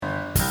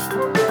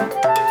Welcome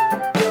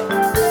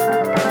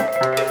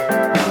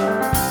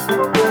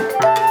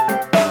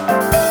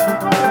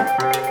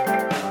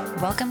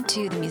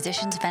to the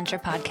Musician's Venture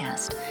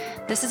Podcast.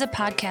 This is a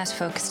podcast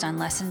focused on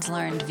lessons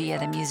learned via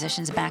the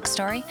musician's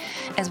backstory,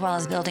 as well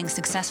as building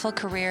successful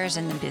careers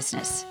in the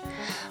business.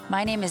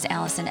 My name is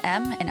Allison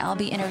M., and I'll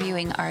be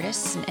interviewing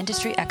artists and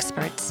industry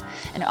experts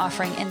and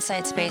offering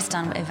insights based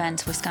on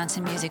events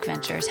Wisconsin Music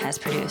Ventures has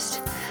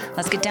produced.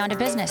 Let's get down to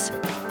business.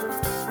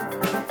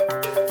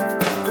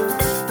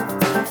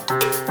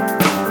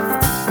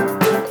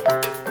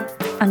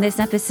 On this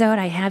episode,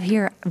 I have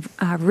here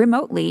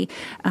remotely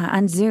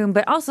on Zoom,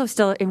 but also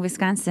still in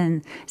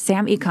Wisconsin,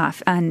 Sam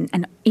Ecoff.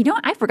 And you know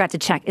what? I forgot to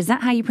check. Is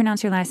that how you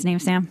pronounce your last name,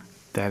 Sam?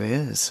 That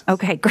is.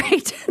 Okay,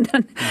 great.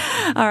 All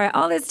right.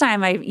 All this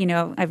time,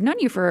 I've known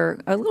you for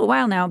a little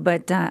while now,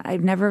 but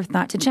I've never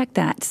thought to check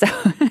that. So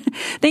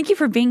thank you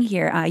for being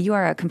here. You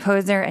are a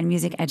composer and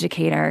music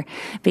educator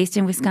based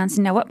in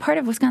Wisconsin. Now, what part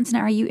of Wisconsin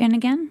are you in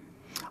again?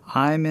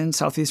 I'm in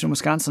southeastern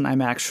Wisconsin.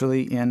 I'm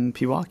actually in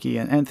Pewaukee.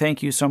 And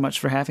thank you so much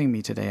for having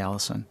me today,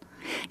 Allison.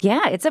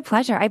 Yeah, it's a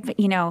pleasure.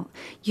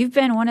 You've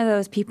been one of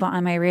those people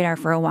on my radar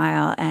for a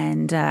while,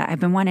 and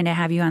I've been wanting to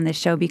have you on this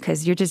show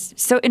because you're just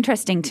so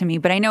interesting to me.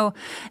 But I know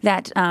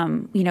that,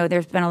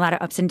 there's been a lot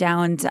of ups and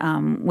downs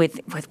with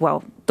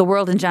the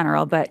world in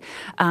general, but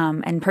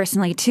and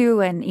personally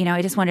too. And,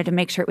 I just wanted to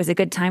make sure it was a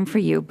good time for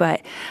you.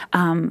 But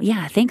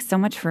thanks so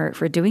much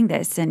for doing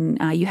this. And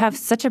you have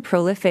such a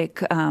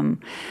prolific,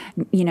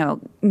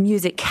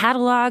 music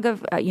catalog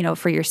of,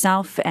 for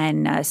yourself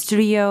and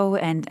studio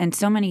and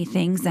so many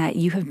things that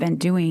you have been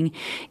doing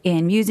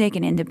in music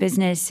and in the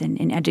business and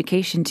in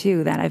education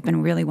too, that I've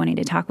been really wanting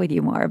to talk with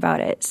you more about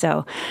it.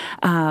 So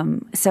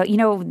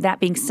that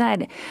being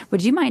said,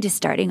 would you mind just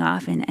starting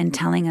off and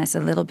telling us a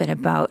little bit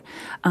about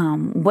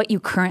what you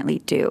currently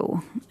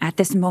do at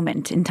this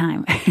moment in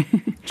time?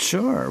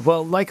 Sure.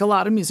 Well, like a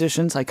lot of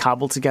musicians, I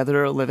cobble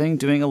together a living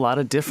doing a lot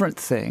of different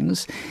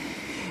things.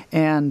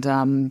 And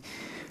a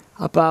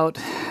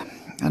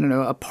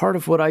part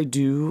of what I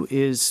do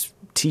is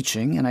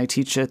teaching, and I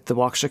teach at the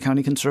Waukesha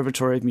County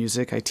Conservatory of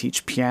Music. I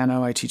teach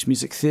piano, I teach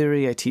music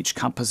theory, I teach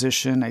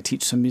composition, I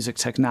teach some music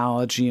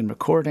technology and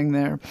recording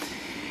there.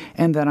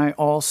 And then I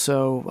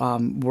also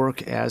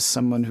work as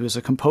someone who is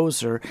a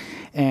composer,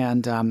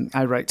 and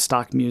I write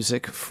stock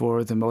music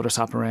for the Modus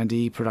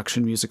Operandi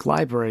Production Music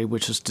Library,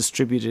 which is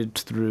distributed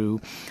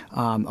through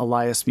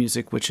Elias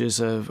Music, which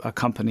is a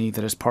company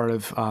that is part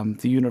of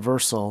the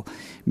Universal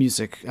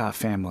Music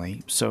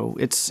family. So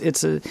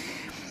it's a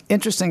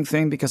interesting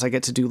thing because I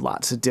get to do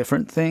lots of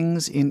different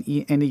things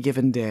in any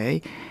given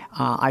day.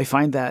 I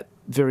find that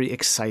very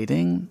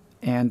exciting,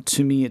 and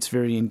to me it's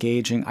very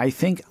engaging. I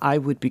think I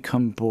would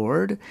become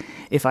bored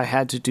if I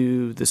had to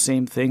do the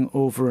same thing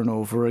over and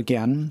over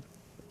again.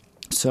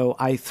 So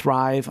I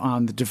thrive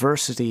on the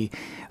diversity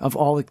of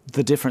all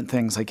the different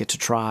things I get to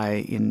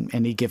try in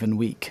any given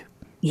week.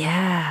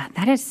 Yeah,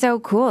 that is so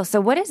cool.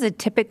 So what does a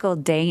typical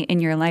day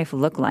in your life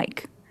look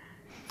like?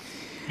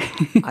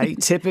 I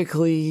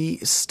typically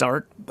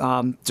start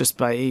just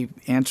by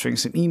answering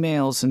some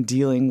emails and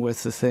dealing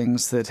with the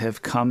things that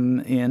have come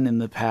in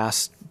the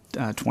past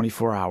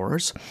 24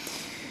 hours.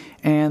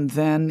 And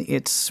then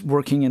it's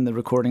working in the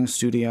recording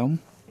studio.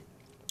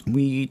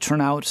 We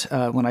turn out,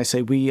 when I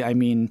say we, I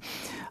mean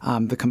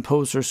the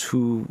composers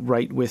who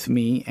write with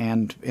me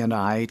and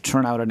I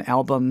turn out an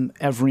album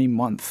every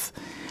month.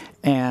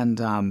 And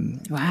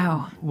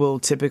wow, we'll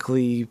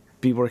typically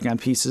be working on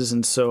pieces,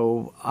 and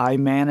so I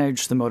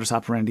manage the Modus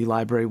Operandi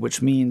library,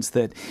 which means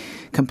that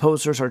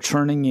composers are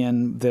turning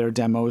in their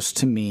demos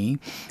to me.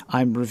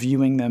 I'm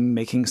reviewing them,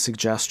 making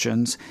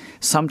suggestions.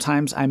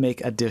 Sometimes I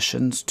make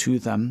additions to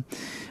them.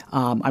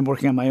 I'm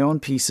working on my own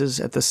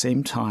pieces at the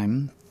same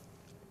time.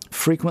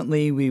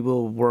 Frequently, we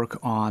will work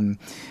on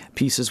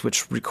pieces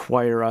which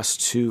require us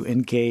to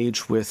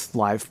engage with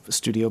live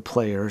studio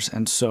players,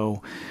 and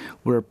so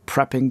we're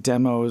prepping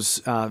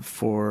demos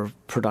for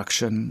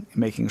production,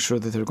 making sure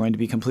that they're going to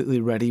be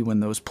completely ready when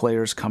those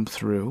players come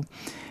through,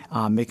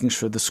 making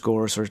sure the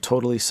scores are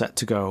totally set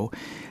to go.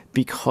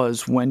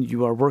 Because when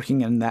you are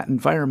working in that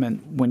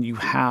environment,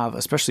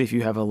 especially if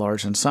you have a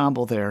large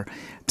ensemble there,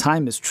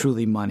 time is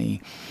truly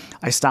money.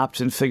 I stopped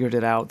and figured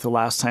it out the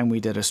last time we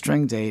did a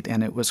string date,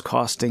 and it was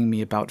costing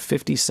me about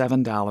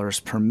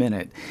 $57 per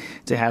minute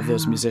to have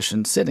those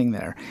musicians sitting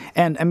there.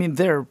 And I mean,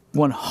 they're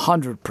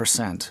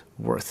 100%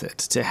 worth it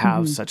to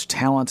have such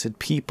talented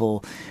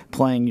people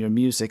playing your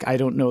music. I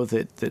don't know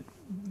that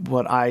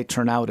what I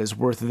turn out is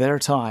worth their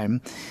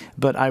time,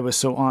 but I was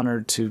so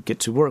honored to get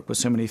to work with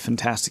so many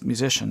fantastic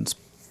musicians.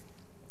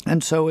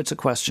 And so it's a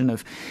question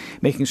of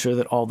making sure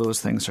that all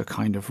those things are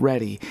kind of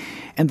ready.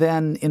 And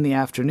then in the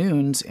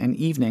afternoons and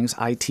evenings,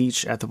 I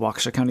teach at the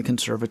Waukesha County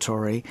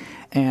Conservatory,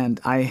 and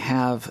I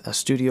have a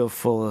studio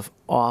full of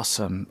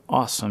awesome,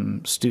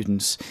 awesome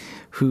students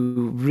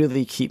who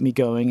really keep me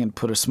going and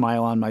put a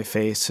smile on my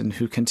face and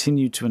who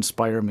continue to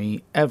inspire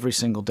me every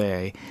single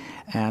day.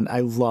 And I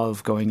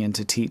love going in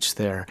to teach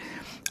there.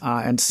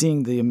 and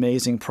seeing the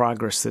amazing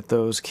progress that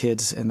those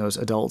kids and those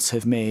adults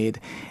have made,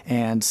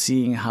 and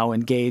seeing how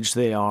engaged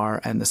they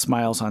are and the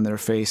smiles on their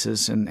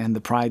faces and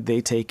the pride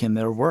they take in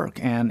their work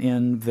and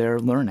in their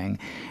learning.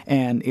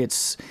 And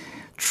it's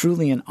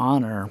truly an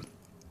honor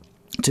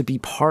to be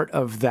part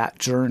of that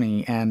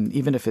journey, and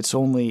even if it's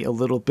only a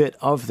little bit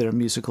of their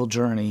musical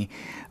journey,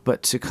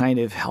 but to kind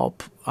of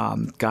help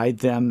guide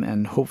them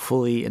and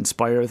hopefully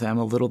inspire them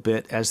a little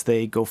bit as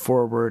they go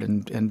forward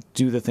and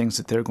do the things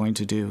that they're going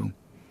to do.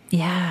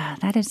 Yeah,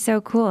 that is so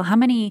cool. How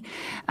many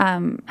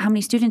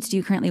students do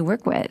you currently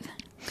work with?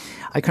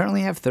 I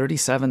currently have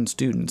 37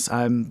 students.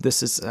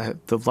 This is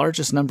the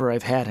largest number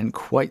I've had in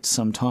quite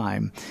some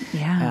time.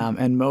 Yeah.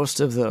 And most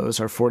of those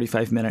are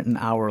 45-minute and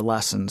hour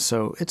lessons.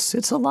 So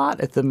it's a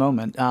lot at the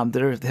moment.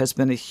 There has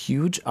been a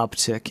huge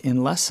uptick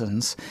in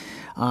lessons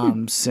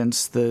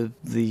since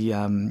we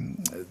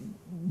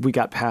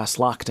got past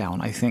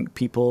lockdown. I think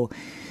people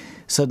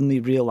suddenly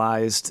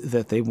realized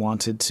that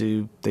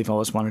they've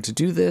always wanted to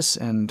do this,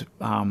 and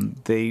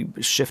they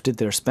shifted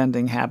their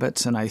spending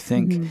habits. And I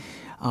think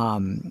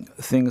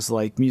things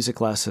like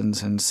music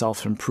lessons and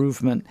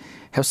self-improvement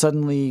have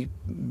suddenly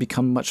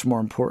become much more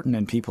important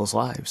in people's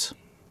lives.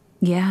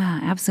 Yeah,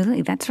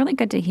 absolutely. That's really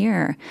good to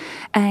hear.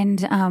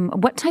 And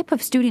what type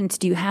of students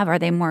do you have?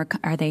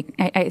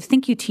 I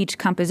think you teach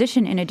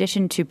composition in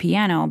addition to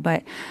piano,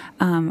 but,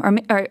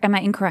 or am I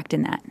incorrect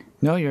in that?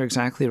 No, you're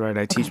exactly right.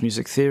 I teach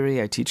music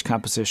theory, I teach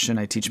composition,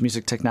 I teach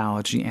music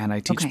technology, and I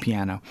teach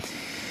piano.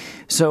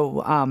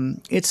 So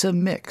it's a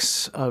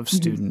mix of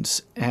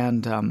students,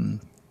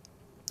 and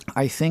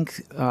I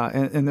think,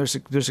 and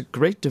there's a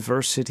great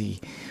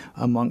diversity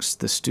amongst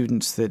the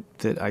students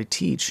that I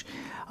teach.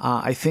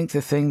 I think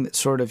the thing that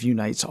sort of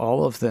unites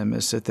all of them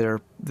is that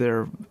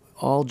they're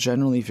all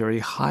generally very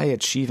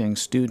high-achieving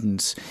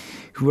students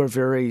who are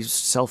very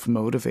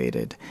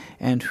self-motivated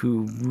and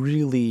who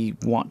really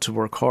want to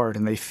work hard.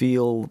 And they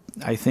feel,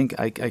 I think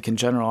I can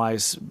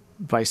generalize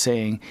by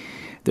saying,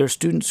 they're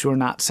students who are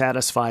not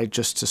satisfied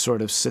just to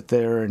sort of sit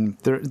there, and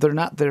they're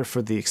not there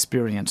for the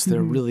experience.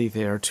 They're really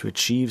there to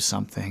achieve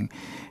something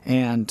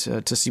and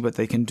to see what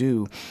they can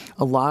do.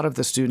 A lot of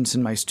the students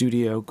in my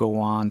studio go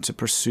on to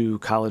pursue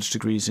college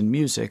degrees in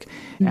music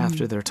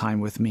after their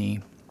time with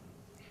me.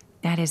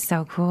 That is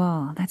so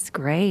cool. That's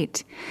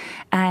great.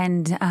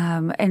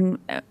 And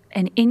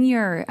in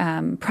your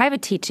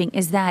private teaching,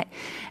 is that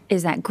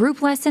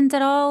group lessons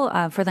at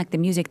all for like the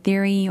music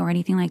theory or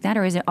anything like that,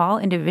 or is it all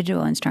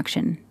individual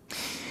instruction?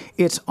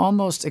 It's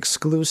almost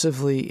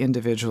exclusively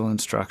individual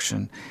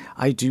instruction.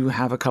 I do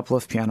have a couple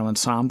of piano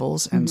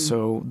ensembles, and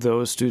so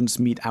those students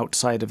meet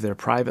outside of their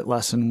private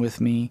lesson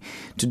with me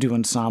to do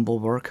ensemble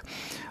work.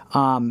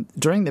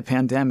 During the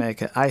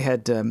pandemic, I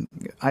had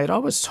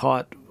always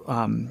taught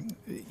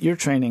ear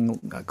training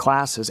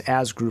classes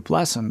as group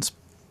lessons,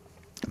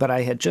 but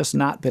I had just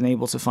not been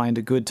able to find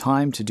a good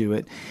time to do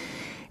it.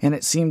 And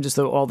it seemed as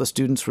though all the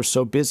students were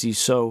so busy.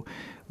 So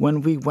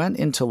when we went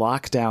into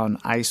lockdown,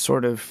 I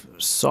sort of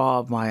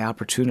saw my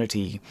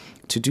opportunity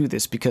to do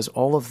this because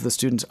all of the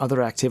students'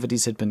 other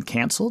activities had been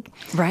canceled.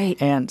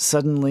 Right. And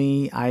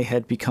suddenly I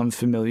had become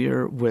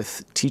familiar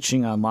with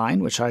teaching online,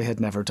 which I had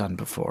never done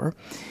before.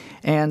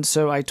 And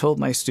so I told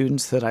my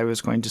students that I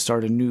was going to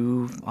start a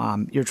new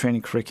ear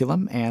training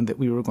curriculum and that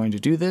we were going to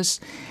do this.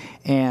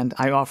 And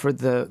I offered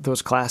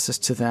those classes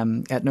to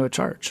them at no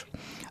charge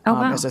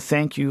as a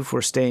thank you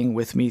for staying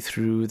with me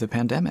through the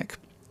pandemic.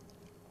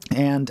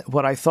 And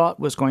what I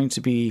thought was going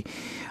to be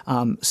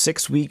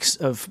 6 weeks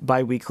of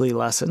biweekly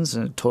lessons,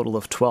 a total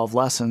of 12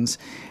 lessons,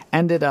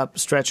 ended up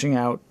stretching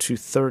out to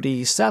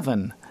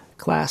 37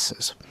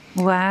 classes.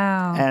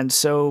 Wow. And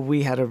so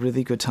we had a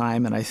really good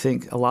time, and I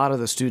think a lot of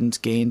the students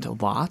gained a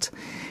lot.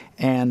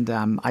 And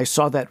I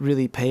saw that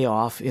really pay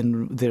off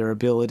in their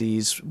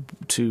abilities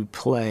to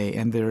play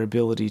and their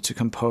ability to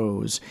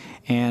compose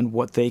and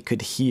what they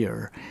could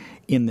hear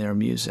in their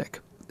music.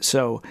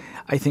 So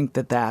I think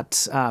that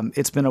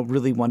it's been a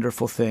really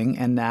wonderful thing,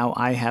 and now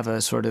I have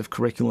a sort of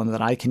curriculum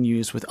that I can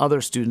use with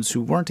other students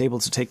who weren't able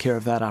to take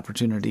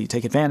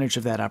advantage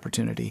of that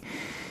opportunity.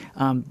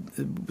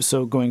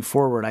 So going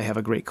forward, I have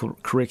a great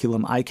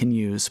curriculum I can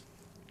use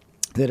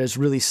that is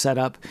really set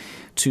up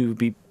to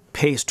be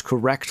paced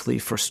correctly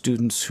for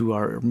students who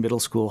are middle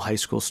school, high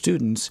school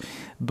students,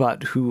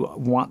 but who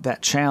want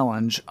that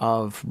challenge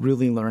of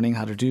really learning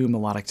how to do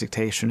melodic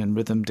dictation and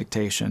rhythm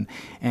dictation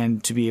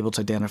and to be able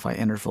to identify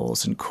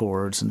intervals and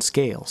chords and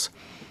scales.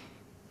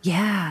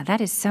 Yeah,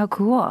 that is so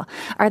cool.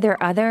 Are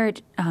there other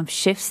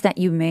shifts that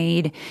you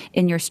made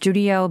in your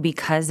studio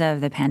because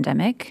of the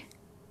pandemic?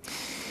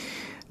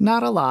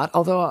 Not a lot,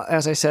 although,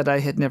 as I said, I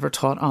had never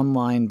taught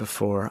online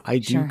before. I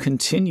do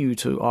continue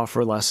to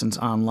offer lessons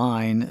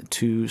online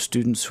to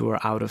students who are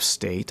out of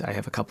state. I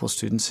have a couple of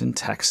students in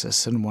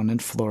Texas and one in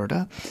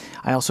Florida.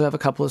 I also have a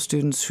couple of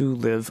students who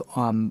live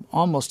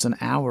almost an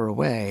hour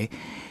away,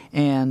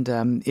 and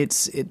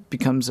it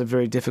becomes a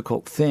very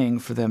difficult thing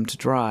for them to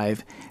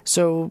drive.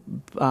 So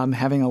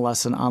having a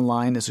lesson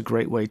online is a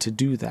great way to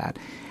do that.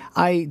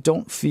 I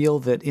don't feel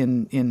that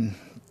in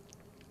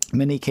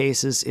many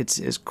cases,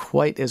 it's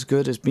quite as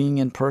good as being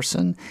in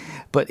person,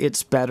 but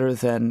it's better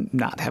than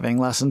not having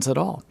lessons at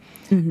all.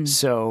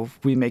 So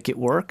we make it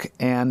work,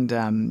 and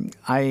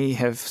I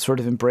have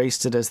sort of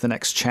embraced it as the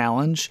next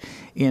challenge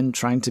in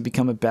trying to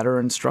become a better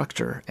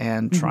instructor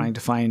and trying to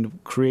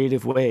find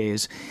creative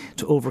ways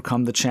to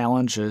overcome the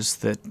challenges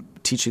that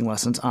teaching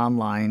lessons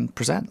online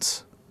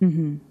presents.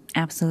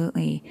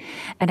 Absolutely.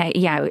 And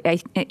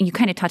you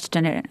kind of touched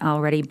on it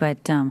already,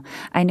 but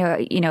I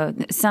know,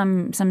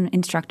 some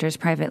instructors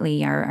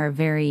privately are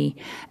very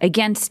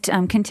against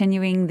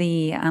continuing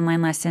the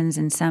online lessons,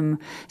 and some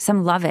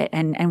love it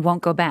and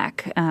won't go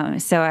back.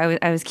 So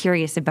I was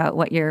curious about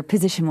what your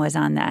position was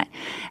on that.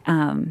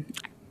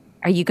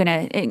 Are you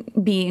going to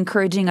be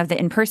encouraging of the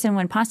in-person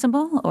when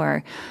possible,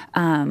 or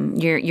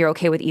you're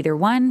okay with either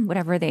one,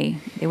 whatever they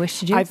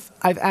wish to do? I've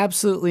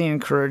absolutely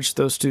encouraged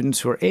those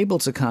students who are able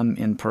to come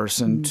in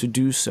person to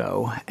do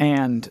so,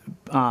 and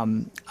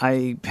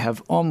I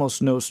have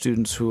almost no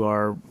students who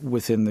are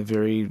within the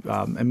very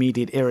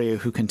immediate area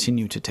who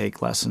continue to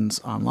take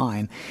lessons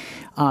online.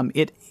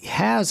 It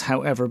has,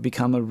 however,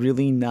 become a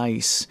really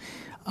nice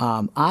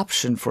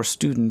option for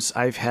students.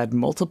 I've had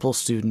multiple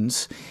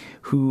students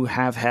who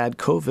have had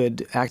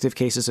active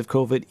cases of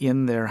COVID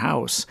in their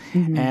house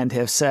and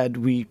have said,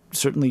 we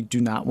certainly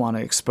do not want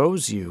to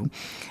expose you,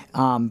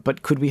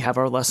 but could we have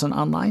our lesson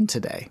online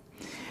today?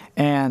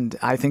 And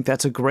I think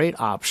that's a great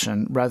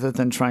option rather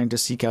than trying to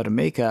seek out a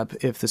makeup.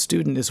 If the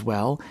student is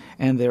well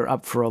and they're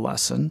up for a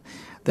lesson,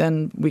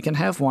 then we can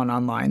have one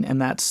online,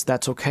 and that's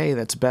okay.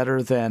 That's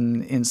better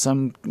than, in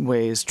some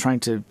ways,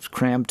 trying to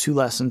cram 2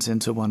 lessons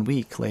into 1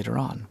 week later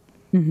on.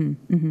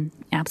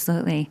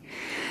 Absolutely.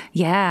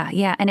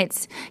 Yeah. And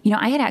it's,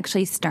 I had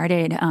actually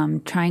started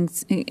trying,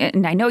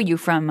 and I know you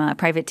from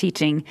private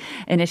teaching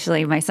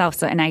initially myself,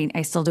 so, and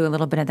I still do a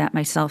little bit of that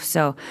myself.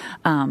 So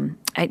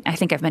I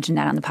think I've mentioned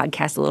that on the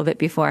podcast a little bit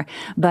before,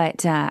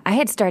 but I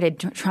had started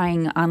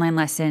trying online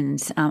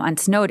lessons on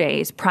snow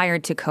days prior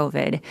to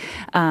COVID,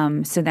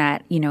 so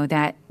that,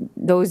 that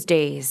those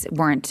days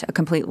weren't a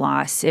complete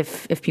loss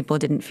if people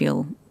didn't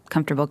feel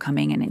comfortable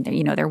coming, and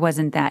there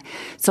wasn't that.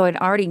 So I'd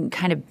already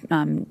kind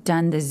of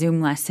done the Zoom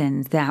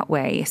lessons that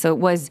way. So it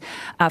was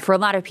for a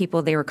lot of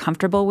people, they were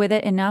comfortable with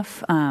it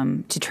enough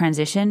to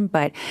transition.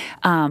 But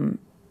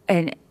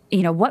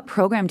what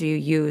program do you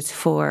use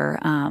for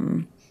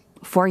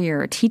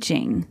your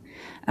teaching?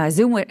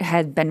 Zoom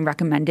had been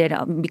recommended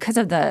because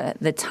of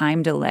the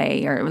time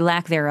delay or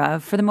lack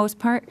thereof, for the most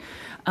part,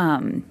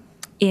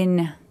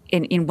 in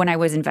when I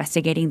was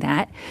investigating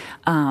that.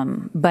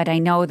 But I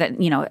know that,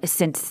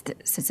 since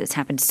it's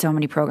happened, so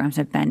many programs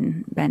have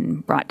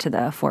been brought to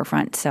the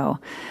forefront. So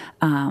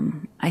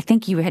I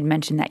think you had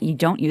mentioned that you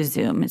don't use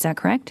Zoom. Is that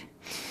correct?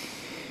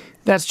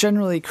 That's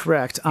generally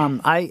correct.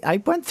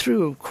 I went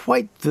through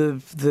quite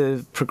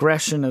the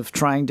progression of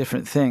trying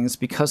different things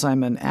because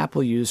I'm an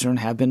Apple user and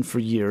have been for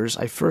years.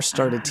 I first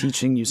started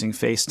teaching using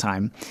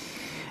FaceTime.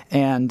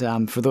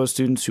 And for those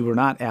students who were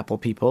not Apple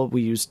people,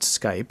 we used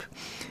Skype.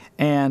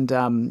 And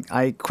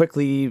I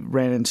quickly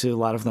ran into a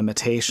lot of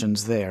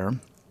limitations there.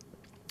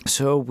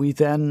 So we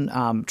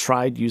then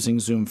tried using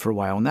Zoom for a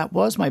while, and that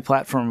was my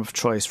platform of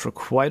choice for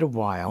quite a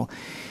while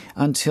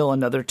until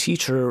another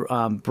teacher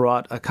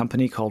brought a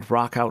company called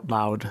Rock Out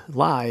Loud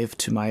Live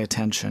to my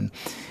attention.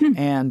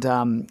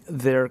 And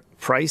their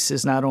price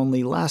is not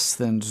only less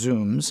than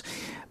Zoom's,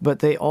 but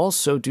they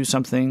also do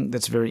something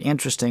that's very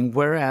interesting.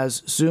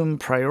 Whereas Zoom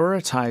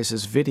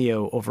prioritizes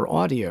video over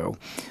audio,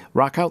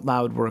 Rock Out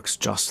Loud works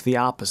just the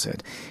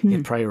opposite.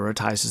 It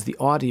prioritizes the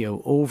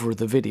audio over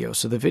the video.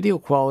 So the video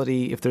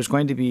quality, if there's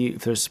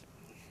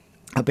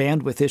a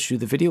bandwidth issue,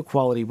 the video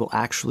quality will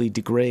actually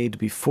degrade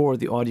before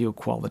the audio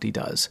quality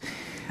does.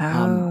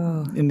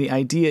 And the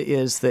idea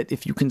is that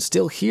if you can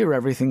still hear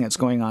everything that's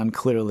going on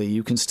clearly,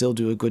 you can still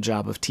do a good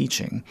job of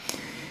teaching.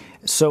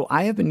 So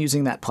I have been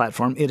using that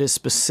platform. It is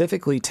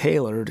specifically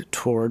tailored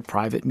toward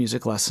private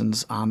music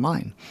lessons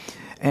online.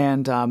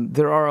 And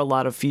there are a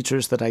lot of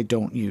features that I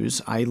don't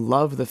use. I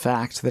love the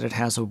fact that it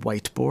has a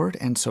whiteboard,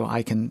 and so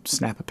I can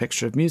snap a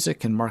picture of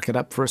music and mark it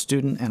up for a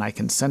student, and I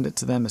can send it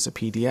to them as a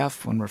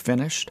PDF when we're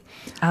finished.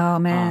 Oh,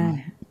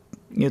 man.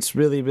 It's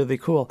really, really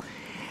cool.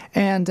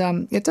 And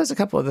it does a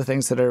couple other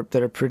things that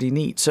are pretty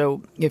neat.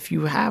 So if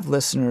you have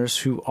listeners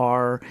who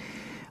are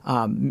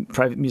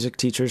private music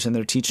teachers and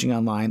they're teaching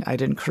online,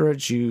 I'd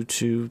encourage you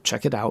to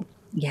check it out.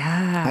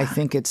 Yeah. I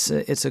think it's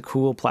a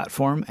cool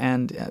platform,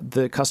 and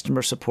the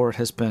customer support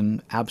has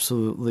been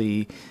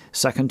absolutely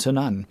second to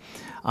none.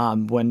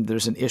 When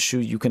there's an issue,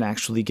 you can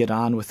actually get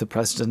on with the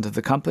president of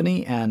the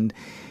company, and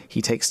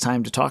he takes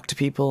time to talk to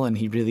people, and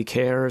he really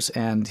cares,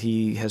 and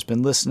he has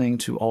been listening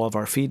to all of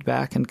our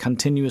feedback and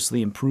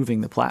continuously improving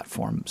the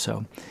platform.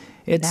 So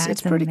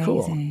It's pretty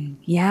cool.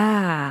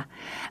 Yeah.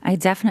 I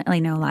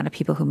definitely know a lot of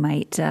people who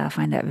might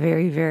find that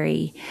very,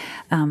 very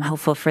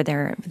helpful for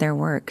their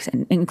work,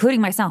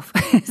 including myself.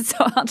 So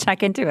I'll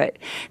check into it.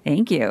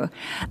 Thank you.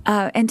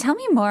 And tell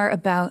me more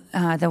about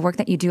the work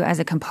that you do as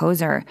a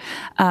composer.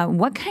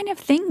 What kind of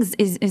things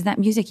is that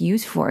music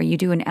used for? You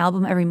do an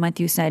album every month,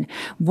 you said.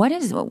 What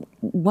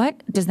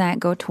does that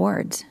go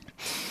towards?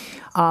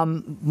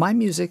 My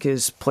music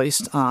is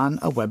placed on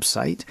a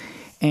website,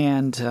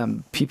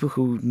 and people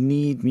who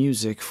need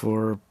music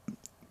for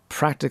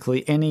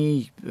practically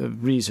any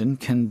reason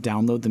can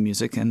download the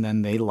music, and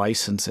then they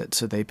license it.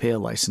 So they pay a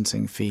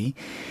licensing fee.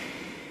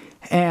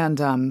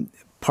 And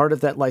part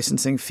of that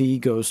licensing fee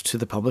goes to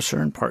the publisher,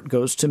 and part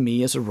goes to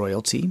me as a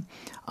royalty.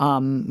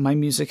 My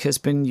music has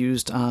been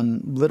used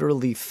on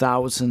literally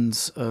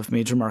thousands of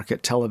major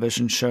market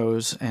television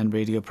shows and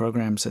radio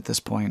programs at this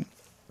point.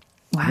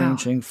 Wow.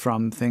 Ranging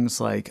from things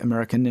like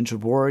American Ninja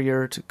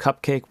Warrior to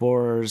Cupcake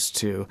Wars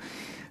to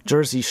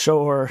Jersey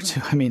Shore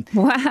to,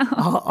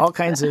 wow. all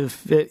kinds of,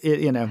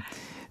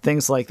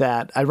 things like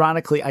that.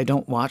 Ironically, I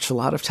don't watch a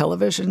lot of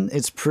television.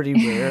 It's pretty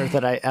rare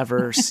that I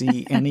ever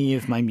see any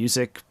of my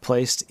music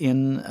placed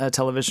in a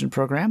television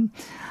program.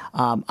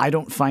 I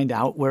don't find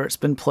out where it's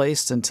been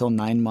placed until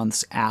 9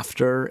 months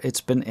after it's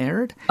been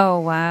aired.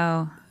 Oh,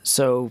 wow.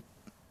 So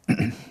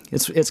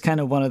it's kind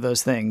of one of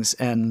those things.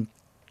 And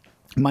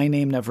my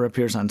name never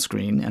appears on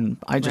screen, and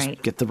I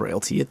just get the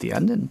royalty at the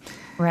end. And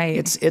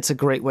it's a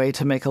great way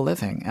to make a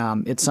living.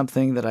 It's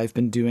something that I've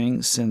been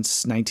doing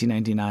since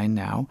 1999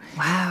 now.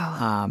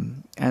 Wow.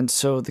 And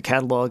so the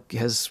catalog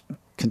has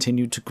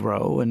continued to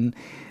grow. And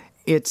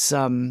it's,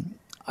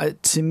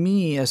 to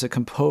me as a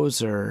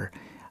composer,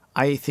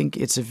 I think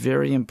it's a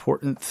very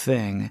important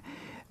thing,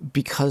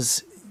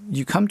 because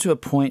you come to a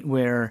point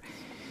where,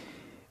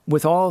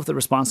 with all of the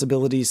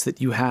responsibilities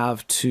that you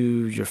have to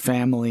your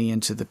family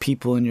and to the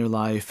people in your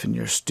life and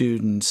your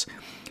students,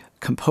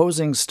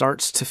 composing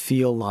starts to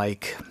feel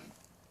like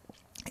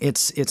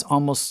it's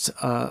almost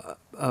a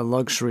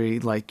luxury.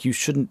 Like, you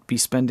shouldn't be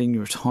spending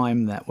your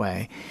time that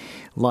way.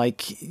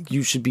 Like,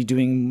 you should be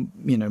doing,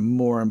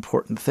 more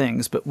important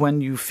things. But when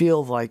you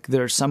feel like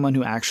there's someone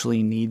who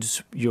actually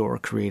needs your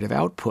creative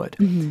output,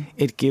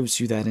 it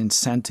gives you that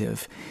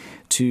incentive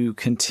to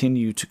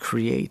continue to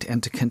create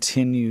and to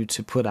continue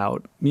to put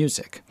out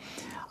music.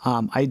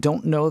 I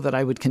don't know that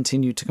I would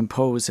continue to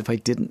compose if I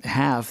didn't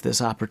have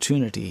this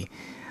opportunity.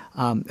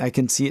 I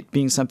can see it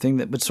being something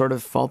that would sort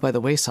of fall by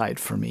the wayside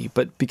for me,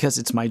 but because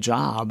it's my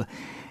job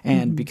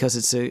and because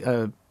it's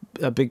a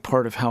big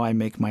part of how I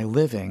make my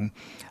living,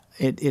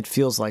 it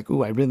feels like,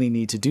 I really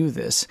need to do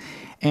this.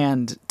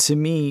 And to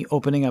me,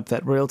 opening up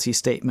that royalty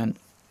statement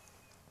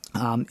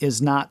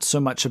is not so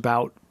much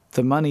about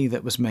the money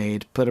that was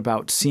made, but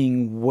about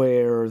seeing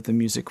where the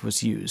music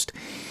was used.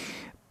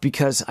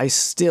 Because I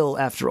still,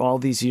 after all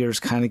these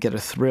years, kind of get a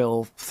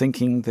thrill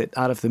thinking that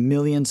out of the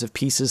millions of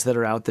pieces that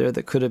are out there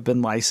that could have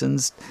been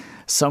licensed,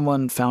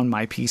 someone found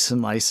my piece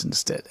and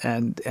licensed it.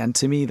 And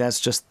to me, that's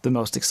just the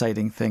most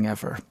exciting thing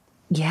ever.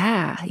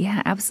 Yeah,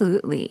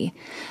 absolutely.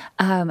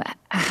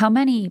 How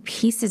many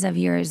pieces of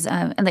yours,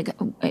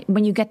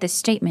 when you get this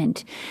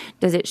statement,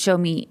 does it show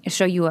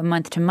you a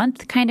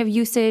month-to-month kind of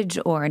usage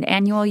or an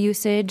annual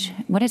usage?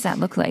 What does that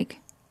look like?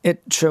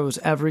 It shows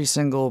every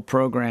single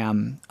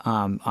program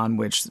on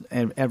which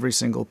every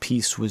single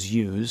piece was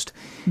used.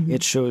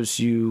 It shows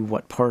you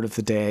what part of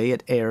the day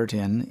it aired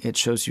in. It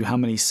shows you how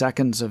many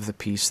seconds of the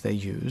piece they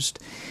used.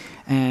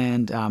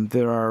 And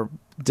there are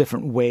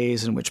different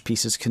ways in which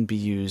pieces can be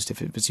used.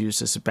 If it was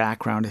used as a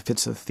background, if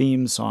it's a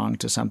theme song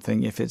to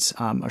something, if it's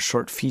a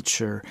short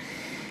feature.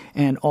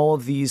 And all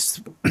of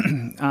these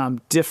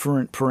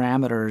different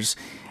parameters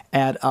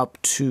add up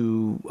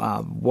to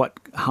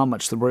how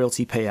much the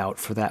royalty payout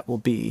for that will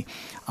be.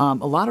 A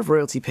lot of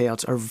royalty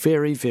payouts are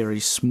very, very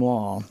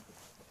small.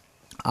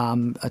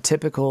 A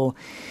typical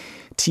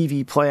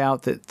TV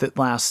playout that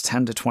lasts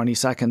 10 to 20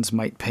 seconds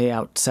might pay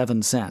out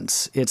 7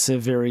 cents. It's a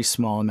very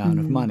small amount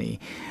of money.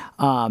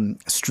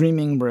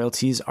 Streaming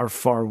royalties are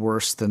far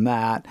worse than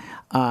that.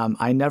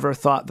 I never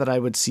thought that I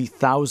would see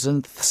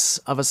thousandths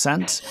of a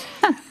cent,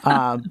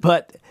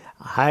 but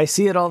I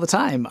see it all the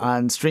time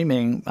on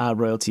streaming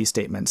royalty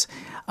statements.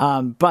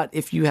 But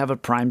if you have a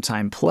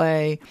primetime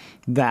play,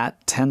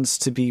 that tends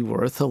to be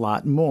worth a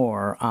lot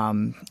more.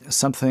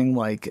 Something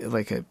like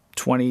a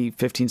 20,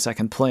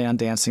 15-second play on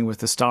Dancing with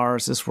the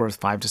Stars is worth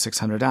 $500 to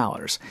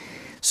 $600.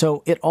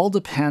 So it all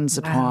depends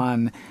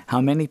upon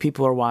how many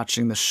people are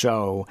watching the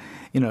show.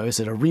 Is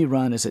it a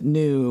rerun? Is it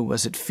new?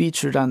 Was it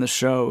featured on the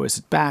show? Is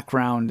it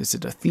background? Is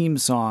it a theme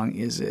song?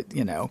 Is it,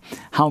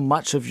 how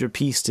much of your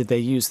piece did they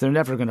use? They're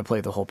never going to play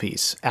the whole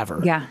piece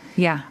ever.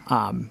 Yeah.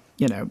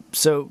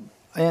 So,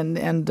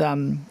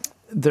 and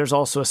there's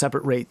also a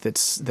separate rate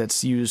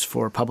that's used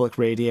for public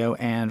radio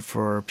and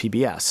for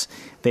PBS.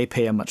 They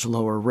pay a much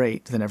lower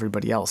rate than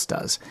everybody else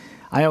does.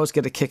 I always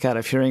get a kick out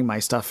of hearing my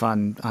stuff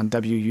on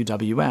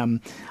WUWM.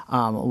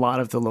 A lot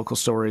of the local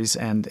stories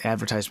and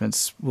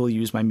advertisements will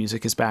use my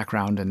music as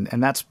background,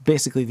 and that's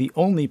basically the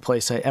only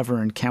place I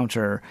ever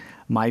encounter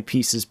my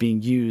pieces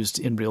being used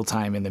in real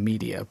time in the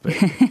media. But,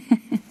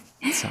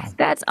 so.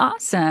 That's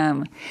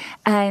awesome.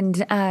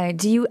 And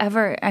do you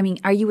ever,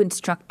 are you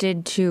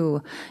instructed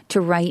to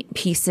write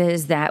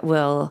pieces that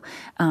will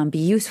be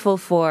useful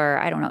for,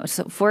 I don't know,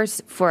 so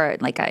for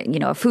like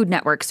a Food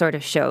Network sort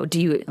of show? Do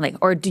you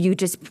or do you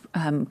just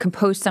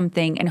compose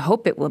something and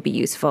hope it will be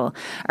useful?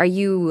 Are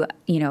you,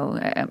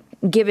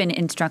 given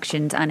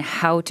instructions on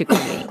how to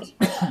create?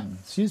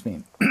 Excuse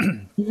me.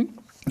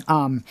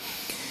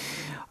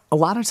 A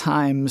lot of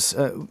times,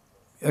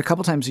 a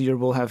couple times a year,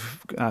 we'll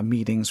have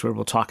meetings where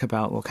we'll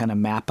kind of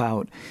map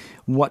out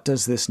what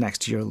does this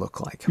next year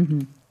look like?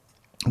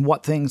 Mm-hmm.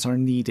 What things are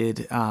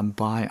needed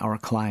by our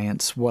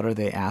clients? What are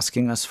they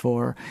asking us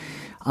for?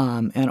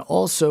 And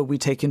also we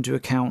take into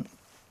account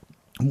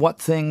what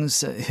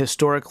things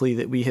historically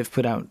that we have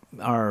put out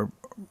are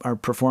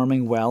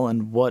performing well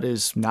and what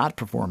is not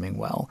performing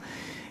well.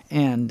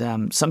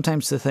 And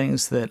sometimes the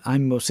things that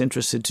I'm most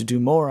interested to do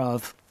more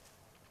of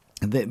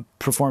that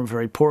perform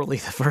very poorly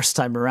the first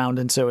time around.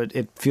 And so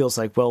it feels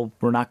like, well,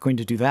 we're not going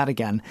to do that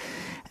again.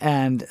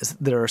 And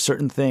there are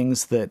certain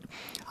things that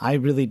I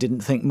really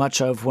didn't think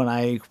much of when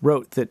I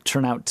wrote that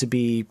turn out to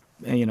be,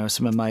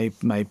 some of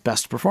my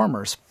best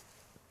performers.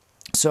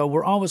 So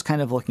we're always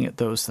kind of looking at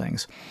those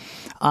things.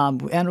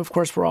 And of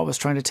course, we're always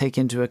trying to take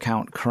into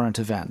account current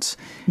events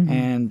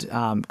and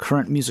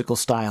current musical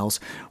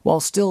styles while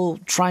still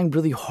trying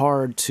really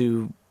hard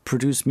to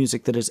produce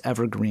music that is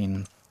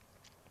evergreen.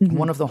 Mm-hmm.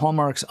 One of the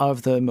hallmarks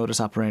of the modus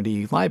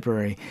operandi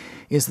library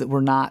is that we're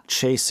not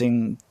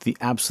chasing the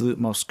absolute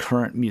most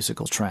current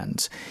musical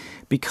trends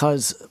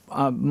because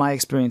my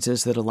experience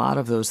is that a lot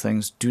of those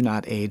things do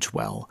not age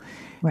well.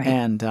 Right.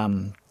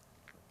 And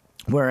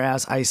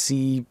whereas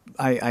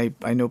I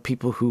know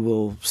people who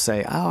will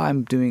say, oh,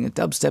 I'm doing a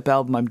dubstep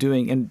album,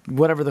 and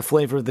whatever the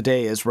flavor of the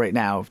day is right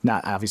now,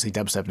 not obviously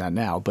dubstep, not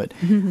now, but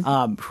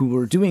who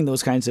were doing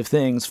those kinds of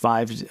things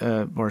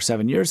 5 or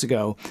 7 years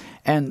ago.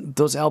 And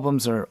those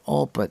albums are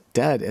all but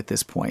dead at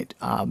this point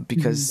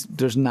because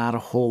there's not a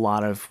whole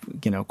lot of,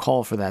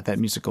 call for that. That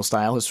musical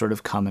style has sort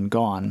of come and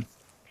gone.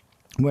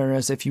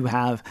 Whereas if you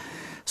have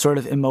sort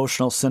of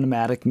emotional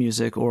cinematic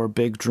music or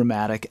big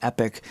dramatic,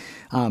 epic,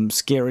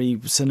 scary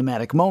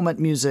cinematic moment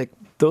music,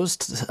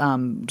 those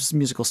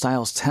musical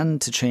styles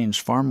tend to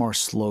change far more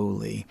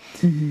slowly.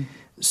 Mm-hmm.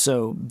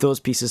 So those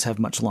pieces have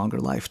much longer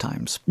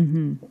lifetimes.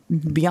 Mm-hmm.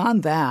 Mm-hmm.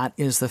 Beyond that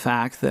is the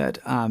fact that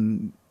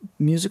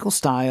musical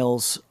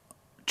styles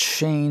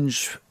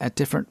change at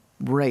different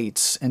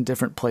rates in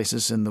different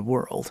places in the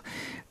world.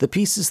 The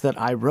pieces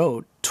that I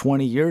wrote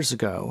 20 years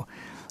ago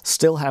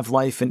still have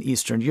life in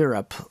Eastern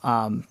Europe.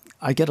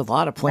 I get a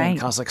lot of play in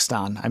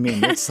Kazakhstan.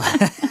 It's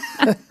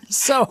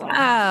so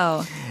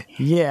wow.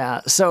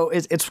 Yeah, so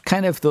it's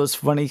kind of those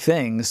funny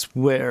things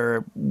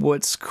where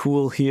what's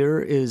cool here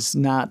is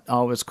not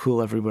always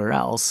cool everywhere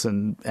else,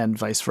 and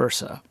vice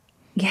versa.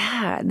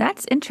 Yeah,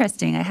 that's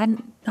interesting. I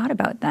hadn't thought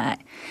about that.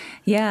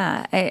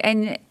 Yeah,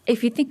 and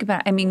if you think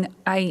about it,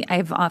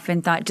 I've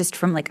often thought just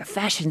from like a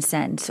fashion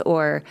sense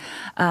or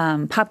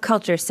pop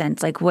culture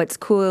sense, like what's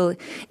cool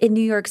in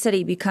New York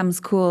City becomes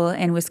cool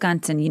in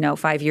Wisconsin,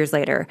 5 years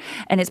later.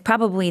 And it's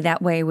probably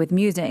that way with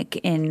music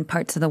in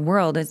parts of the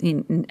world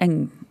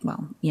and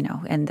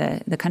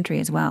the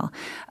country as well,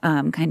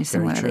 kind of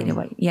similarly to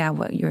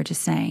what you were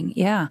just saying.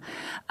 Yeah.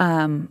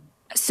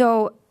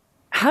 So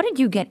how did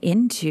you get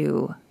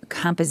into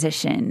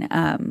composition?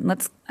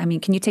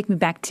 Can you take me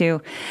back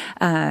to,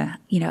 how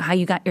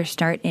you got your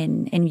start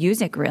in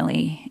music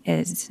really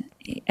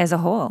as a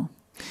whole?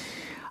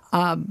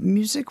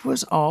 Music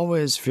was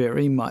always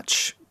very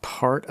much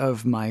part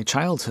of my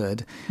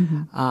childhood.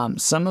 Mm-hmm.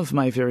 Some of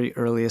my very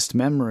earliest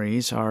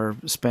memories are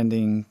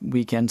spending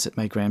weekends at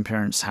my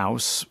grandparents'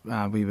 house.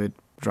 We would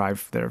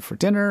drive there for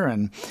dinner,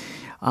 and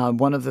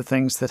one of the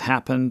things that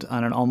happened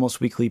on an almost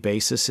weekly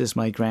basis is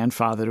my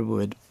grandfather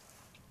would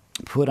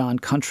put on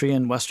country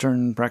and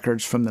Western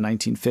records from the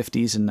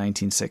 1950s and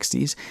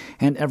 1960s,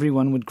 and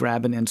everyone would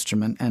grab an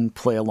instrument and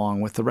play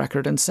along with the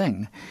record and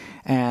sing.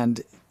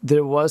 And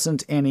there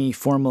wasn't any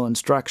formal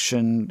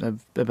instruction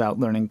about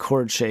learning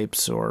chord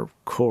shapes or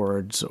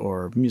chords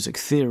or music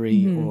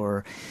theory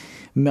or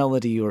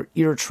melody or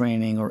ear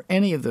training or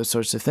any of those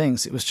sorts of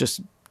things. It was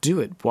just do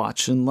it,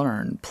 watch and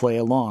learn, play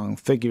along,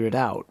 figure it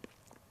out.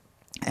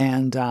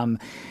 And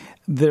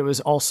there was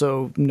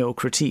also no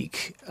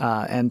critique.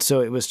 And so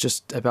it was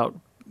just about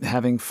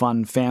having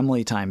fun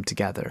family time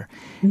together.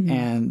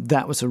 And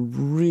that was a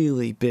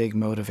really big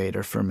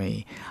motivator for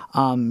me.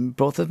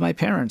 Both of my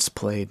parents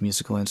played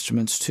musical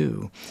instruments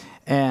too.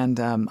 And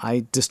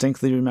I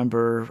distinctly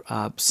remember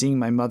seeing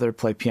my mother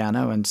play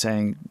piano and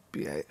saying,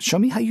 "Show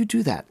me how you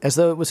do that," as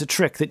though it was a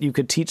trick that you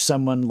could teach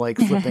someone, like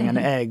flipping an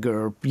egg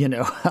or,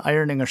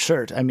 ironing a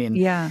shirt. I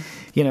mean,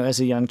 as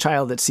a young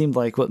child, it seemed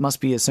like, well, it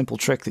must be a simple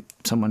trick that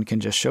someone can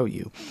just show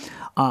you.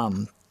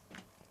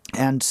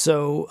 And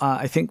so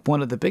I think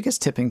one of the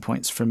biggest tipping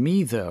points for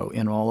me, though,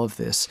 in all of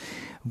this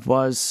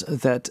was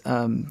that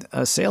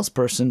a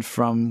salesperson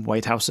from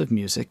White House of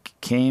Music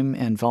came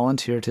and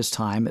volunteered his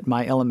time at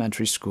my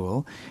elementary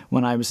school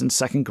when I was in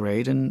second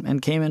grade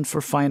and came in for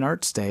Fine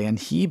Arts Day. And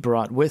he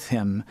brought with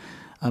him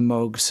a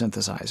Moog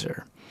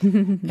synthesizer.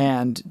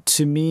 And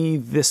to me,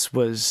 this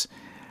was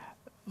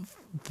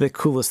the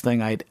coolest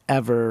thing I'd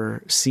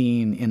ever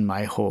seen in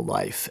my whole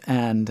life.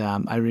 And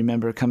I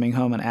remember coming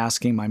home and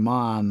asking my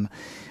mom,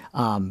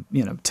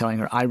 telling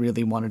her I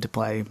really wanted to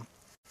play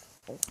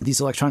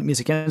these electronic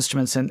music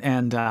instruments.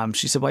 And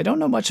she said, "Well, I don't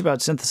know much about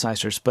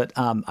synthesizers, but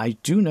I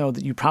do know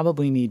that you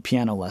probably need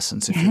piano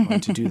lessons if you're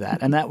going to do that."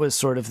 And that was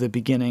sort of the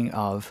beginning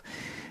of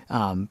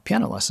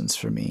piano lessons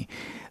for me.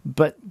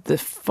 But the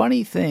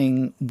funny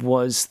thing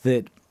was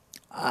that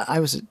I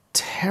was a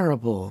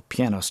terrible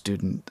piano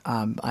student.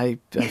 I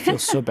feel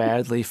so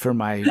badly for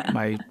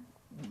my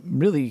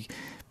really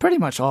pretty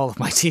much all of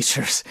my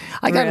teachers.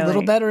 I got a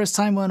little better as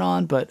time went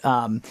on, but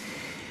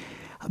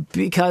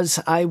because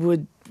I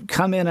would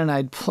come in and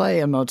I'd play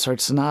a Mozart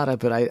sonata,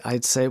 but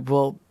I'd say,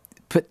 "Well,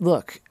 but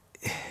look,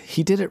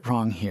 he did it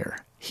wrong here.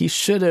 He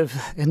should have,"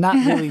 and not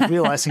really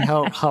realizing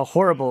how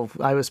horrible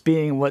I was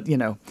being,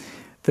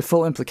 the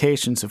full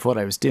implications of what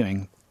I was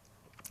doing.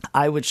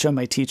 I would show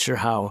my teacher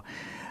how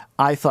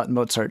I thought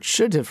Mozart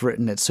should have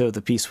written it so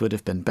the piece would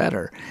have been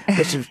better,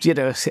 which is,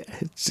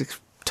 it's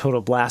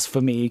total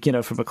blasphemy,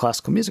 from a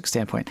classical music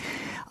standpoint.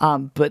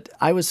 But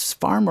I was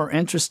far more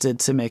interested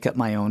to make up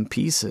my own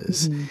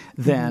pieces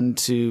than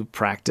to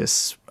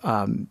practice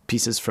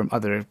pieces from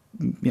other,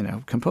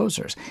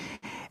 composers.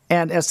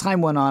 And as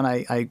time went on,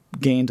 I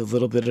gained a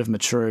little bit of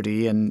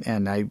maturity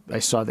and I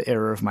saw the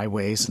error of my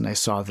ways and I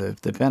saw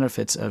the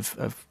benefits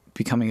of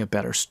becoming a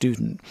better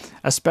student,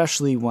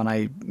 especially when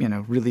I,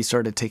 really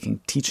started taking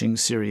teaching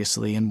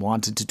seriously and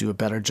wanted to do a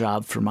better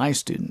job for my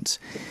students.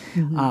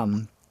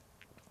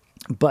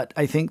 But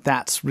I think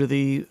that's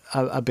really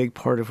a big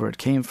part of where it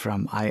came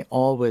from. I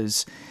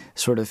always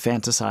sort of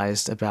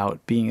fantasized about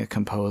being a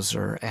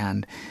composer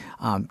and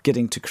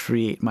getting to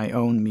create my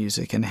own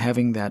music and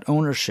having that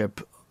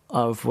ownership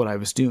of what I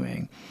was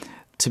doing.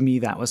 To me,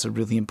 that was a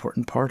really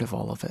important part of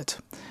all of it.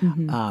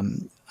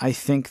 I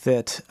think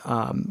that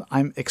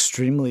I'm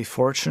extremely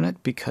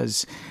fortunate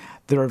because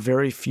there are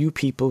very few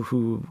people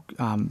who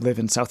live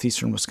in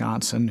southeastern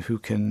Wisconsin who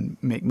can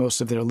make most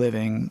of their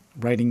living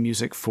writing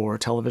music for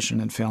television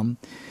and film.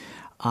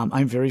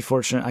 I'm very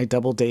fortunate. I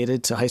double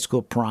dated to high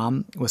school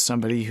prom with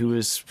somebody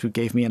who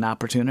gave me an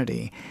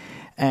opportunity,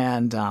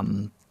 and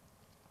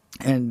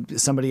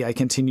somebody I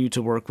continue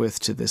to work with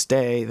to this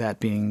day. That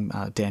being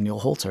Daniel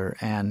Holter,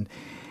 and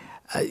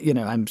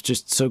I'm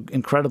just so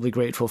incredibly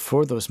grateful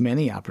for those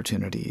many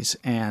opportunities,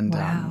 and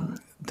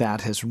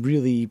that has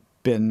really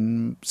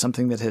been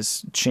something that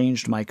has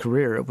changed my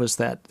career. It was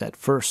that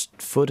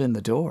first foot in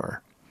the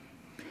door.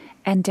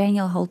 And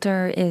Daniel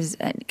Holter is,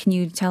 can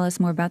you tell us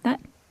more about that?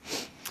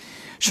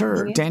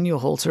 Sure. Daniel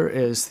Holter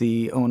is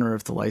the owner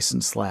of the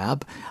License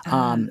Lab,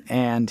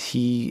 and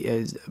he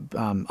is,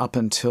 up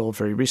until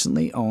very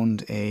recently,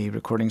 owned a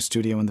recording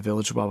studio in the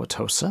village of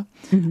Wauwatosa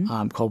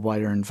called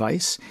Wire and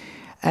Vice.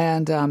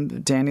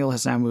 And Daniel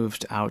has now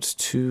moved out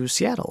to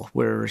Seattle,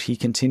 where he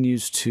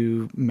continues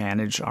to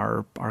manage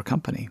our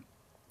company.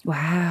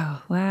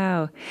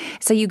 Wow.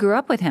 So you grew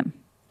up with him?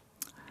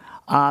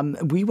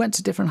 We went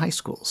to different high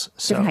schools.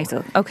 Different high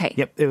schools. Okay.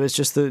 Yep. It was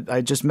just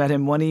I just met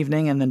him one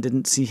evening and then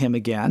didn't see him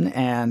again.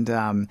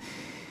 And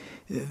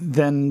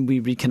then we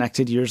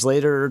reconnected years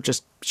later,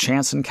 just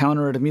chance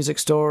encounter at a music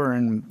store.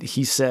 And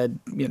he said,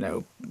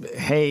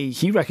 hey,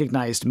 he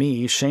recognized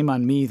me. Shame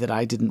on me that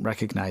I didn't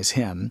recognize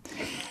him.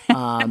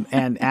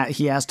 And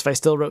he asked if I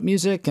still wrote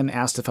music and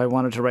asked if I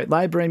wanted to write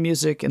library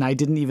music. And I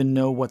didn't even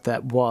know what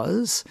that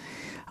was.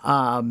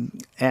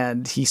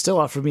 And he still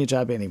offered me a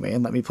job anyway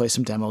and let me play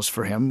some demos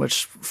for him,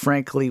 which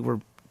frankly were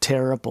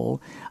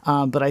terrible.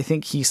 But I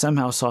think he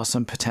somehow saw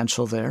some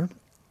potential there.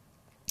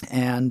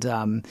 And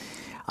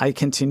I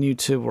continued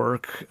to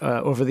work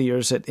over the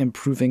years at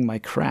improving my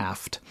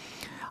craft.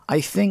 I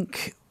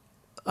think,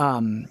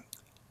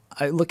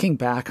 looking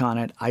back on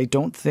it, I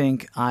don't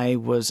think I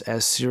was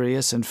as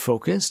serious and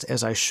focused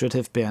as I should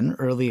have been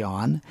early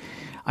on.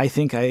 I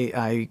think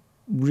I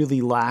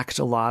really lacked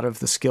a lot of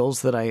the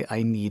skills that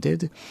I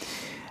needed.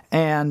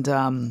 And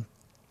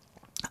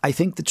I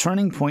think the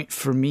turning point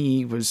for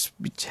me was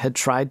we had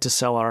tried to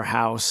sell our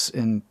house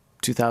in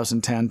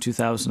 2010,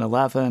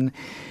 2011,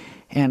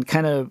 and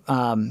kind of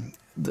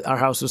our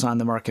house was on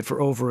the market for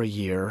over a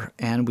year,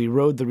 and we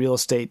rode the real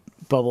estate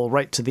bubble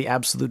right to the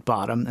absolute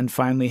bottom and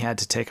finally had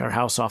to take our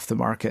house off the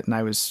market. And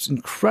I was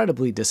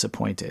incredibly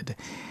disappointed.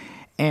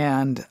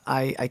 And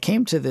I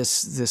came to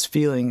this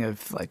feeling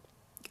of like,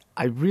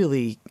 I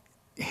really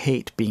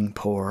hate being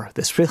poor.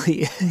 This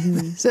really,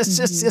 this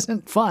just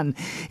isn't fun.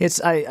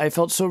 I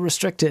felt so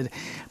restricted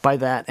by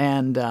that.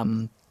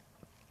 And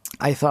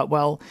I thought,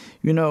 well,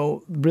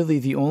 really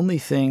the only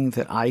thing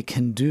that I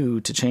can do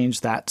to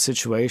change that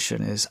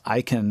situation is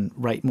I can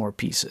write more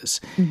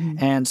pieces.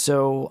 And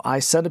so I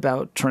set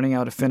about turning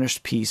out a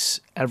finished piece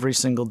every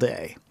single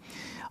day.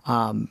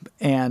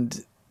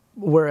 And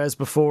whereas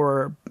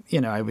before,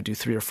 I would do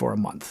 3 or 4 a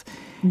month.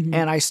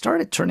 And I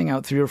started turning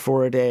out 3 or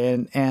 4 a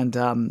day.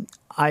 And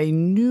I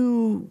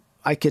knew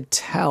I could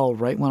tell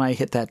right when I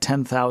hit that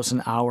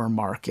 10,000 hour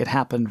mark. It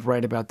happened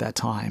right about that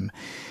time.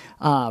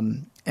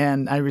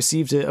 And I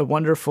received a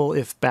wonderful,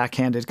 if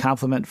backhanded,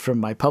 compliment from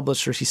my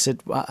publisher. She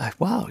said,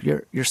 "Wow,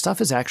 your stuff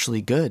is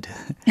actually good."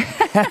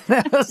 And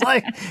I was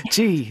like,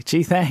 "Gee,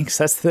 thanks.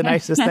 That's the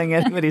nicest thing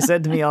anybody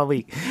said to me all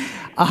week."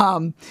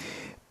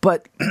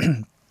 But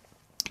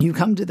you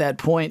come to that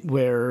point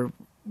where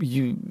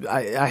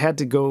I had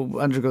to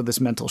undergo this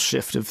mental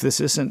shift of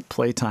this isn't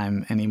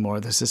playtime anymore.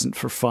 This isn't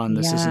for fun.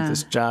 This isn't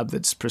this job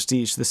that's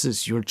prestige. This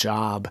is your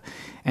job.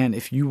 And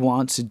if you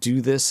want to do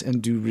this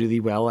and do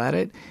really well at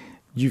it,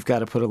 you've got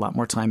to put a lot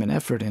more time and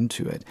effort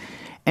into it.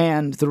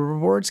 And the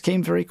rewards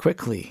came very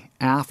quickly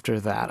after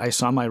that. I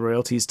saw my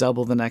royalties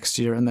double the next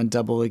year and then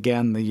double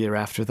again the year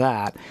after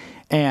that.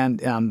 And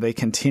they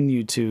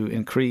continued to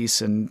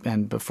increase.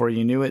 And before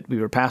you knew it,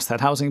 we were past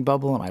that housing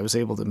bubble and I was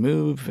able to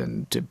move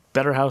and to a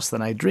better house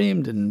than I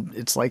dreamed. And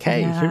it's like,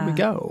 hey, here we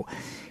go.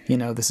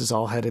 This is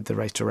all headed the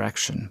right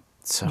direction.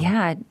 So.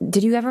 Yeah.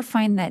 Did you ever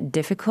find that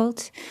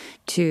difficult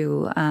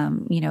to, a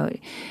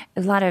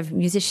lot of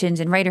musicians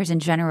and writers in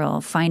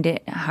general find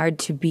it hard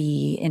to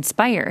be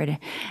inspired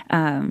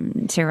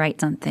to write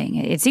something?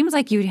 It seems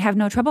like you have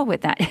no trouble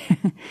with that.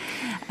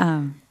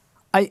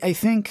 I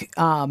think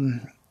I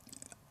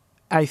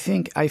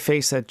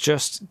face that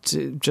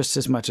just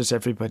as much as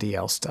everybody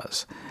else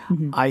does.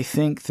 I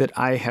think that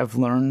I have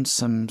learned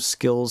some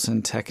skills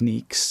and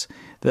techniques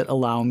that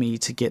allow me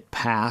to get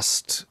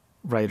past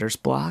writer's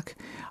block.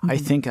 I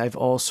think I've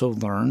also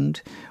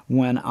learned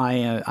when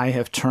I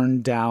have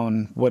turned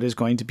down what is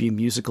going to be a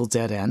musical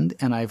dead end,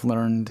 and I've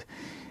learned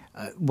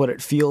what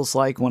it feels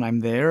like when I'm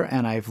there,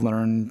 and I've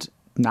learned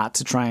not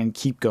to try and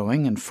keep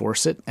going and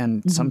force it.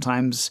 And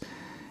sometimes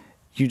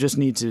you just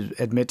need to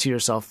admit to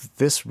yourself,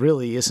 this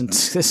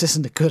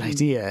isn't a good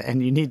idea,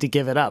 and you need to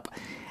give it up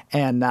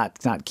and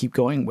not keep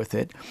going with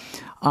it.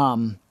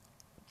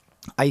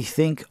 I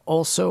think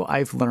also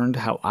I've learned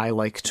how I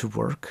like to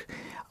work.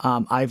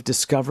 I've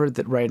discovered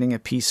that writing a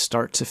piece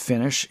start to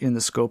finish in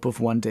the scope of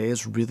one day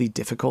is really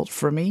difficult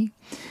for me.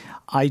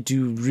 I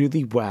do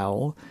really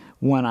well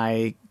when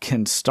I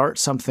can start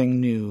something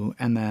new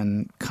and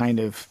then kind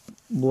of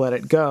let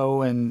it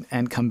go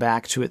and come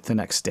back to it the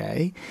next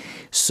day.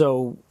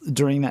 So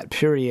during that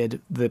period,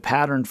 the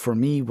pattern for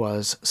me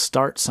was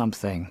start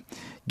something,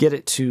 get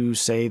it to,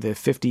 say, the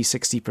 50,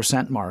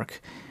 60%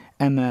 mark,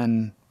 and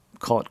then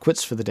call it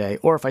quits for the day.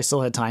 Or if I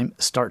still had time,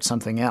 start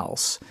something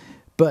else.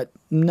 But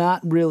not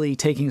really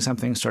taking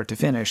something start to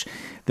finish.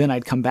 Then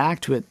I'd come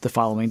back to it the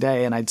following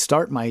day, and I'd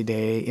start my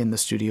day in the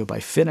studio by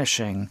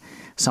finishing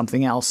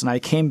something else. And I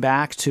came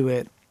back to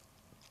it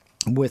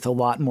with a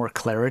lot more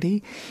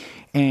clarity.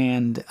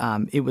 And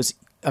it was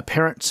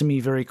apparent to me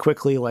very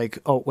quickly, like,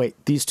 oh, wait,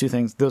 these two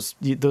things, those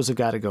have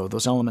got to go.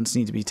 Those elements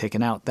need to be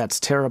taken out.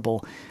 That's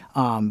terrible.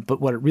 But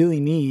what it really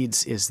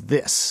needs is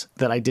this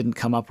that I didn't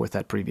come up with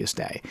that previous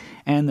day.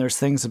 And there's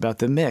things about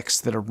the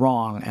mix that are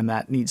wrong, and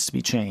that needs to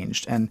be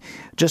changed. And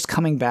just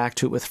coming back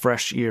to it with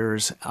fresh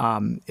ears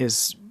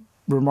is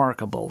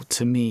remarkable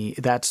to me.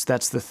 That's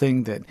the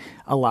thing that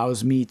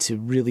allows me to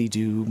really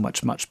do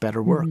much, much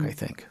better work, I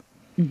think.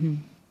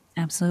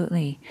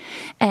 Absolutely.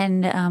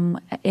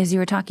 And as you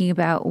were talking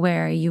about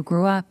where you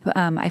grew up,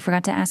 I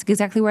forgot to ask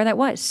exactly where that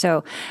was.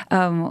 So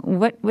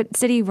what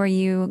city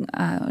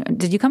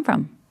did you come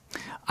from?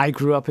 I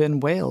grew up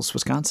in Wales,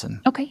 Wisconsin.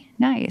 Okay,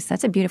 nice.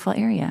 That's a beautiful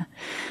area.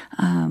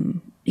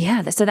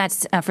 So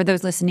that's, for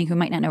those listening who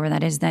might not know where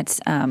that is, that's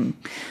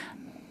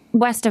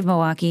west of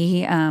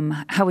Milwaukee.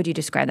 How would you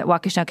describe that?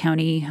 Waukesha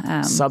County?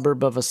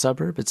 Suburb of a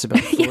suburb. It's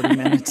about 40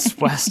 minutes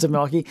west of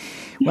Milwaukee.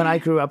 When I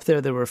grew up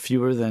there were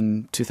fewer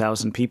than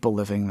 2,000 people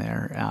living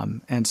there.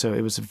 And so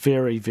it was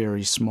very,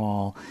 very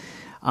small.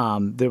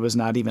 There was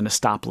not even a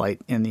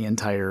stoplight in the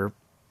entire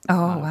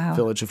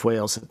village of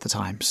Wales at the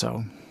time.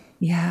 So,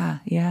 yeah.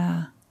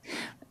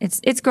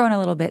 It's grown a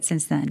little bit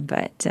since then,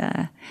 but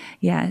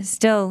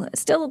still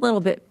a little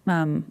bit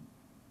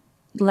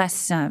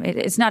less.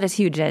 It's not as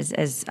huge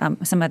as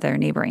some other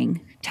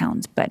neighboring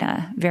towns, but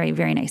very,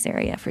 very nice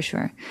area for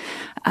sure.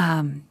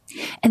 And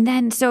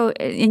then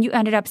and you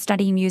ended up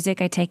studying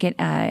music, I take it,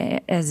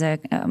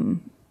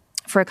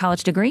 for a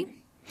college degree?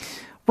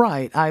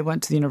 Right. I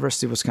went to the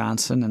University of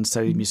Wisconsin and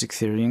studied music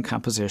theory and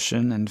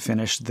composition and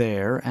finished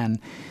there. And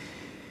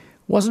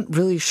wasn't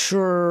really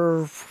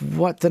sure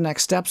what the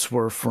next steps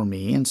were for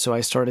me. And so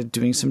I started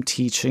doing some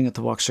teaching at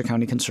the Waukesha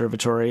County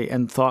Conservatory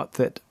and thought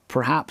that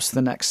perhaps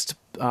the next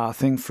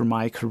thing for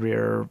my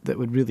career that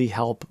would really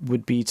help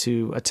would be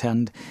to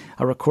attend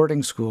a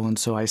recording school. And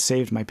so I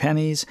saved my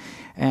pennies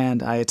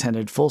and I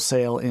attended Full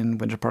Sail in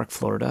Winter Park,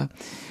 Florida.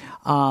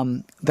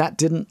 That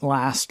didn't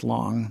last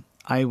long.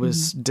 I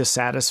was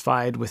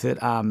dissatisfied with it.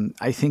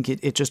 I think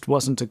it just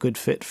wasn't a good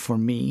fit for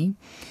me.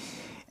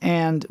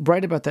 And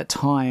right about that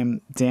time,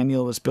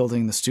 Daniel was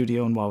building the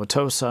studio in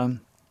Wauwatosa,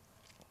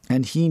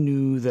 and he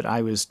knew that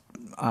I was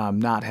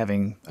not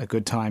having a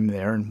good time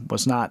there and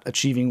was not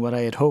achieving what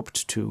I had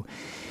hoped to.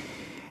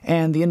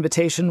 And the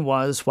invitation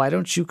was, why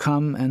don't you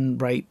come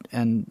and write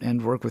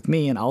and work with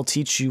me, and I'll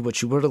teach you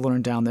what you were to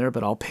learn down there,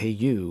 but I'll pay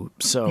you.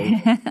 So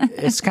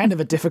it's kind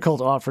of a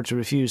difficult offer to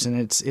refuse, and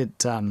it's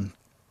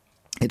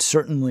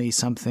certainly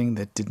something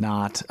that did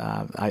not.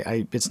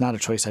 It's not a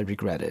choice I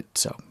regretted.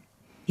 So.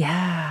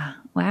 Yeah.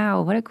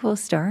 Wow. What a cool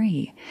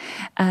story.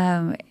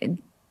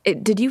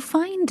 Did you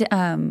find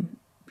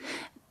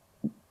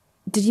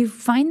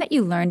that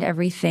you learned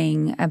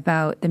everything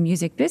about the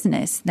music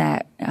business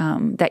that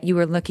you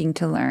were looking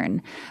to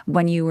learn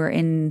when you were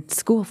in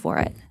school for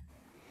it?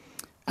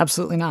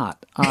 Absolutely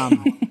not.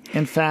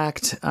 In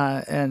fact,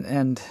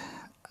 and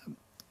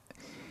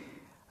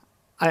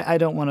I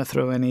don't want to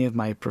throw any of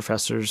my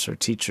professors or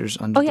teachers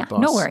under the bus.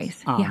 No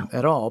worries.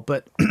 At all.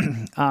 But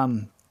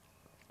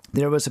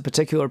there was a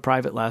particular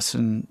private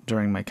lesson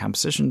during my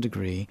composition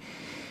degree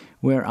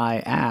where I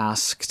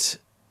asked,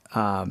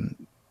 when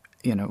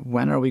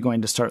are we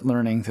going to start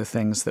learning the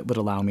things that would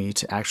allow me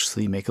to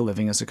actually make a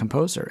living as a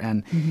composer?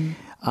 And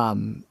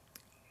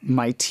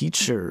my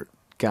teacher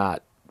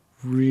got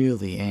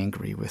really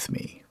angry with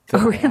me that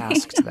I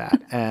asked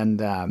that.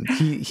 And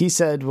he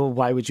said, well,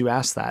 why would you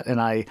ask that? And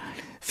I,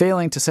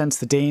 failing to sense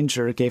the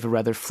danger, gave a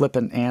rather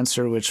flippant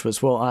answer, which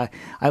was, well, I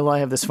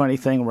have this funny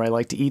thing where I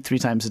like to eat 3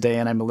 times a day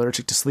and I'm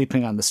allergic to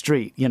sleeping on the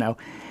street,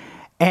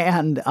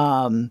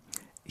 And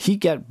he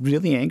got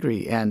really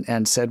angry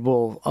and said,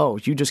 well, oh,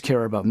 you just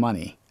care about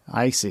money.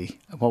 I see.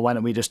 Well, why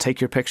don't we just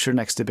take your picture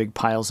next to big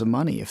piles of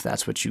money if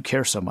that's what you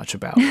care so much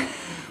about?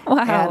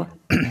 Wow.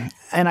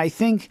 And I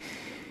think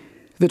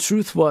the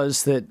truth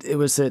was that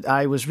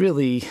I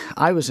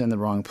was in the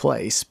wrong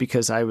place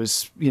because I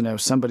was,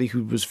 somebody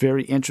who was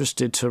very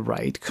interested to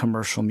write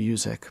commercial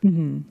music.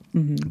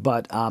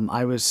 But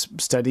I was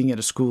studying at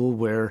a school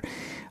where,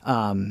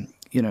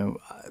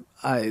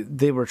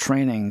 they were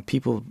training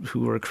people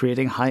who were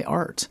creating high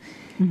art.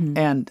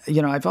 And,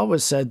 I've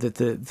always said that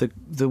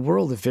the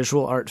world of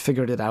visual art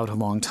figured it out a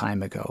long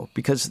time ago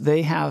because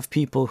they have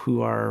people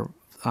who are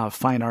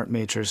fine art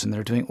majors and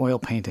they're doing oil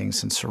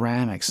paintings and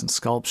ceramics and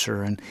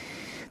sculpture and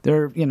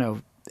they're,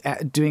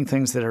 doing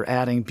things that are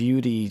adding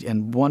beauty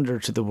and wonder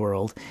to the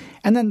world.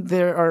 And then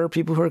there are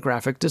people who are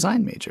graphic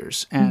design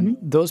majors. And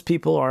those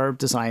people are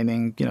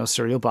designing,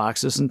 cereal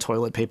boxes and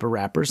toilet paper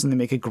wrappers, and they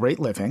make a great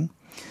living.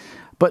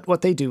 But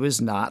what they do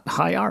is not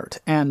high art.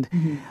 And,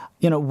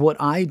 what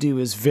I do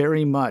is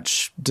very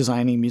much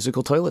designing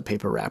musical toilet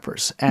paper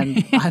wrappers.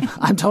 And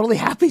I'm totally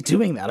happy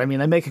doing that. I mean,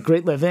 I make a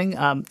great living.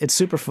 It's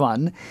super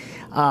fun.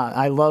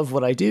 I love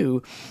what I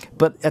do.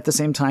 But at the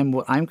same time,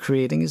 what I'm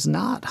creating is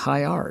not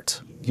high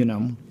art,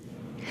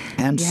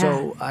 And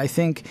so I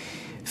think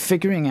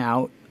figuring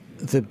out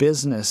the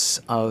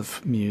business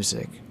of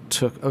music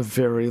took a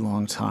very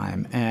long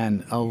time.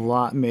 And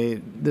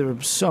there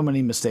were so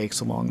many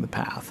mistakes along the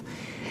path.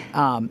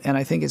 And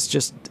I think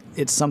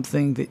it's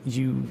something that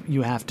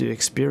you have to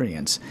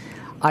experience.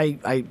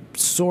 I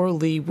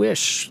sorely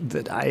wish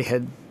that I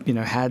had,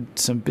 had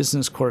some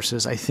business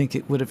courses. I think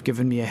it would have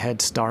given me a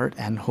head start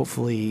and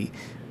hopefully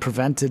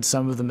prevented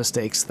some of the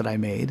mistakes that I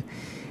made.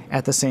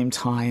 At the same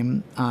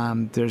time,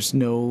 there's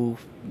no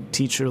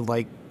teacher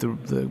like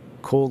the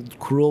cold,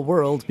 cruel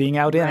world being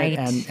out in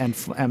it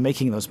and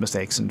making those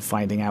mistakes and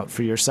finding out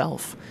for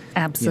yourself.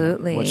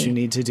 Absolutely. What you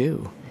need to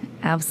do.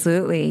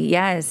 Absolutely.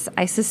 Yes.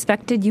 I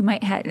suspected you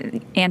might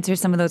answer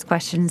some of those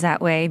questions that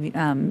way.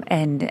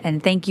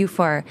 And thank you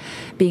for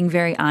being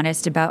very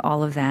honest about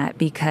all of that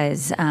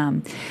because,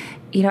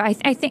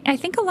 I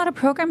think a lot of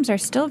programs are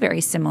still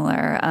very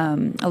similar.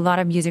 A lot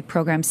of music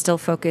programs still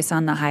focus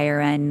on the higher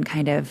end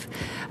kind of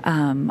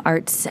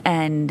arts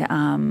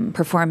and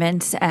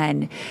performance,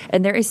 and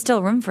there is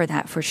still room for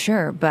that for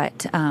sure.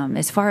 But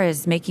as far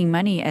as making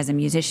money as a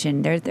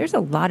musician, there's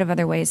a lot of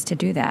other ways to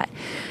do that.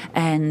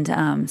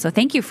 And so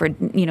thank you for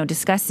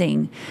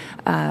discussing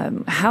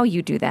how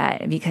you do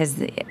that because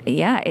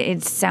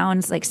it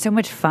sounds like so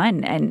much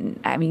fun.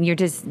 And I mean, you're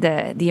just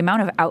the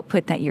amount of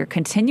output that you're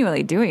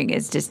continually doing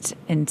is just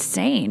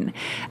insane.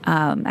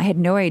 I had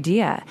no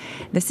idea.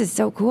 This is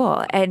so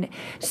cool. And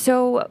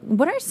so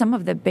what are some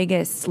of the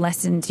biggest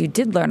lessons you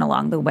did learn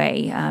along the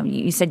way?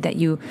 You said that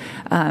you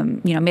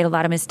made a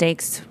lot of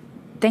mistakes.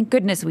 Thank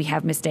goodness we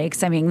have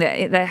mistakes. I mean,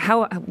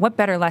 what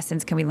better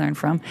lessons can we learn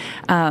from?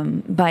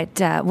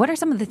 But what are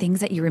some of the things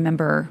that you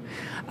remember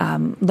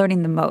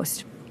learning the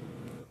most?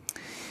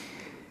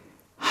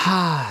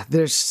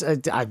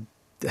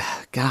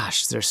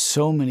 gosh, there's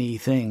so many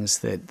things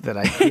that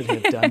I could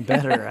have done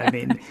better. I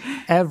mean,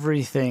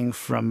 everything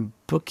from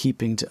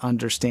bookkeeping to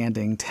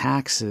understanding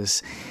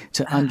taxes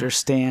to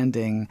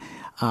understanding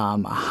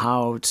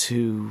how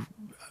to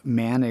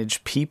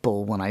manage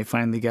people when I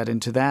finally got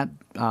into that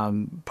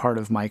part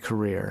of my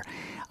career,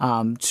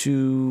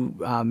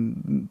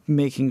 to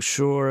making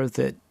sure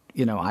that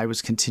I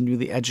was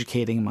continually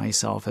educating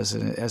myself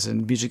as a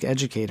music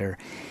educator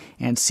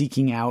and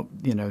seeking out,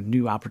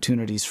 new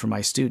opportunities for my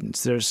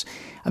students. There's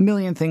a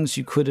million things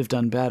you could have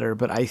done better,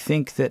 but I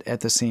think that at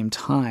the same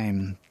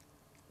time,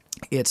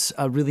 it's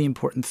a really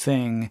important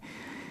thing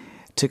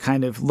to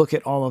kind of look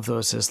at all of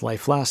those as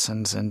life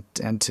lessons and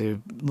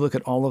to look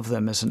at all of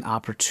them as an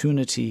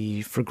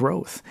opportunity for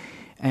growth.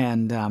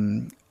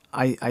 And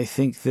I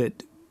think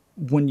that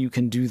when you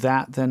can do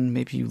that, then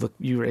maybe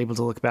you're able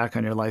to look back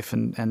on your life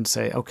and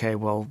say, okay,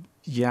 well,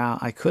 yeah,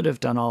 I could have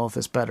done all of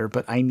this better,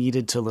 but I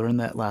needed to learn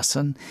that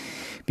lesson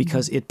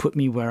because it put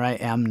me where I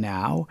am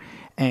now.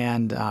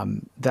 And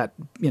that,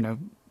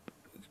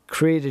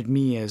 created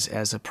me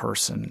as a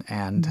person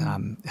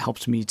and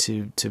helped me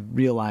to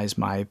realize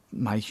my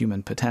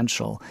human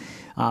potential.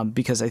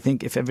 Because I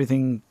think if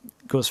everything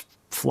goes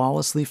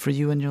flawlessly for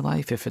you in your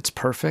life, if it's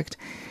perfect,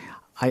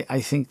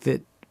 I think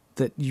that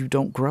you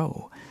don't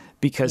grow.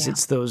 Because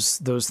it's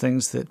those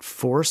things that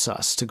force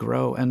us to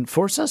grow and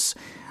force us,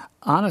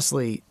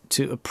 honestly,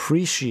 to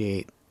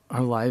appreciate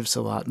our lives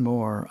a lot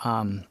more.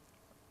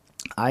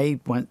 I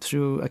went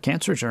through a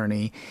cancer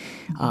journey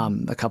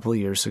a couple of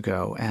years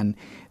ago, and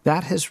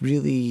that has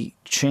really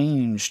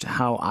changed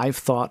how I've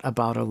thought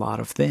about a lot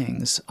of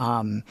things.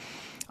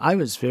 I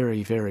was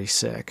very, very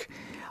sick,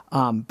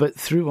 but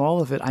through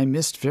all of it, I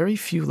missed very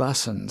few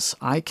lessons.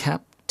 I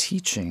kept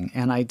teaching,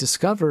 and I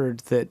discovered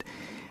that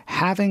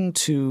having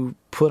to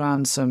put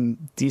on some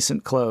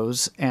decent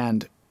clothes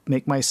and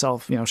make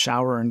myself,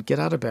 shower and get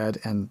out of bed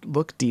and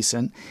look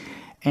decent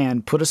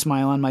and put a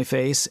smile on my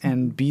face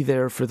and be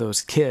there for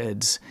those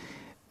kids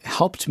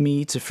helped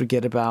me to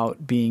forget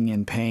about being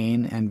in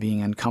pain and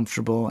being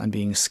uncomfortable and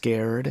being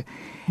scared.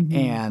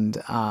 And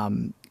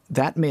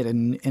that made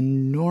an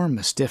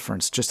enormous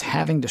difference, just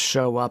having to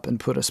show up and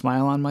put a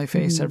smile on my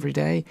face every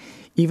day,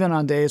 even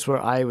on days where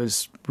I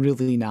was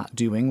really not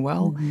doing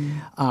well.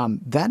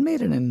 That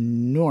made an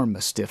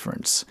enormous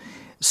difference.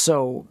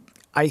 So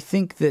I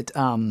think that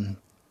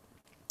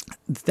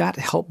that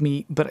helped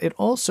me, but it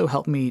also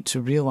helped me to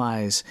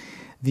realize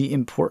the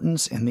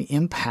importance and the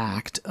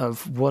impact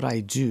of what I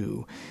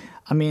do.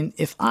 I mean,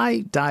 if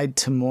I died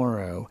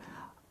tomorrow,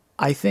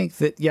 I think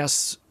that,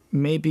 yes,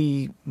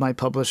 maybe my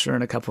publisher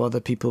and a couple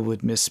other people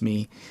would miss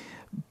me,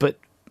 but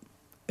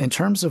in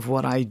terms of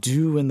what I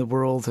do in the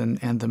world and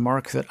the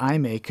mark that I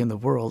make in the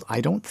world, I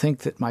don't think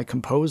that my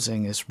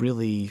composing is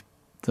really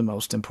the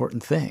most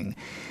important thing.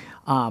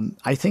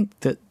 I think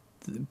that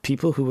the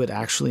people who would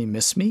actually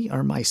miss me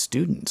are my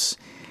students.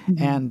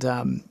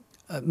 And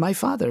my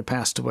father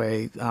passed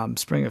away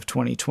spring of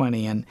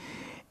 2020, and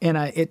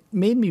it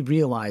made me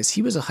realize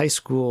he was a high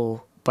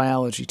school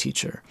biology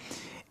teacher.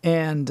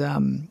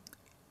 And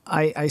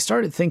I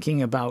started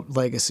thinking about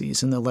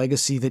legacies and the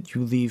legacy that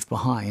you leave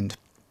behind.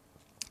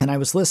 And I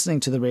was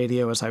listening to the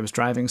radio as I was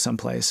driving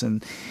someplace,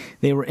 and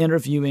they were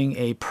interviewing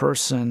a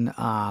person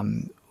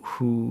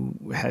who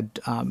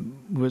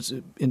was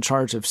in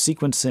charge of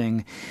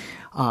sequencing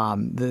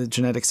the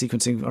genetic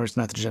sequencing, or it's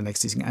not the genetic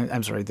sequencing,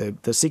 I'm sorry, the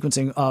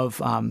sequencing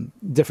of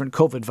different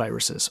COVID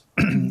viruses.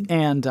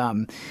 And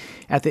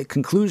at the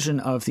conclusion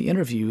of the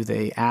interview,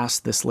 they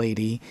asked this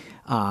lady,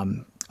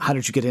 how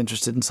did you get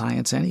interested in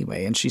science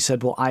anyway? And she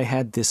said, well, I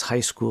had this high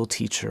school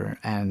teacher,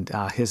 and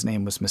his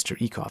name was Mr.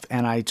 Ecoff.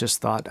 And I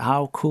just thought,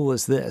 how cool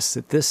is this,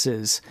 that this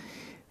is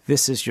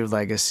your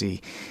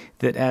legacy,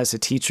 that as a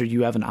teacher,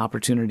 you have an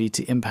opportunity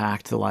to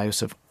impact the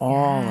lives of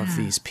all of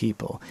these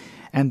people.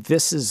 And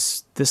this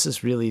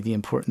is really the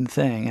important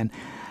thing.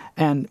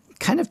 And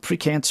kind of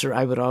pre-cancer,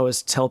 I would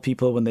always tell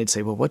people when they'd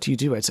say, well, what do you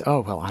do? I'd say,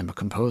 oh, well, I'm a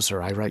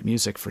composer. I write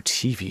music for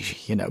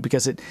TV,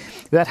 because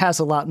that has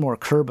a lot more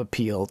curb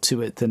appeal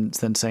to it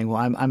than saying,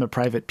 well, I'm a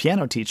private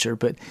piano teacher.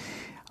 But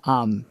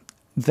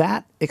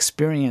that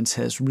experience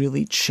has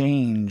really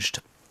changed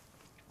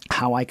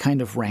how I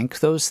kind of rank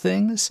those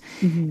things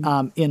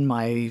in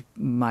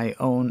my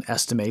own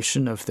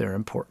estimation of their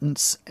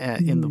importance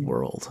in the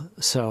world.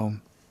 So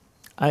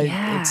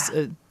it's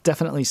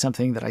definitely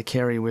something that I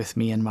carry with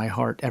me in my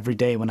heart every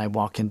day when I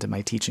walk into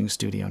my teaching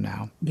studio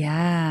now.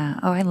 Yeah.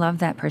 Oh, I love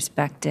that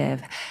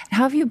perspective.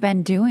 How have you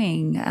been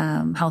doing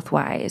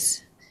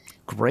health-wise?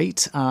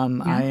 Great.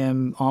 I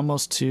am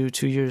almost 2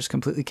 years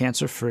completely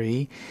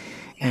cancer-free.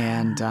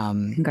 And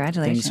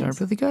congratulations. Things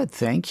are really good.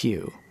 Thank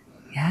you.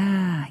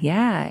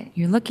 Yeah.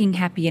 You're looking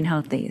happy and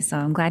healthy, so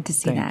I'm glad to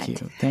see that.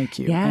 Thank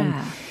you.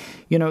 Yeah.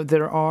 And,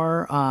 there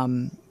are,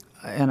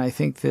 and I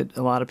think that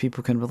a lot of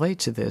people can relate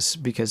to this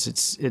because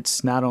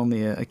it's not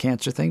only a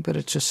cancer thing, but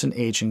it's just an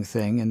aging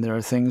thing, and there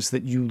are things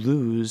that you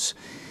lose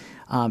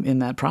in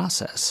that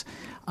process.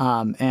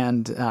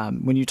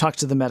 When you talk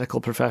to the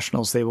medical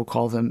professionals, they will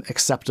call them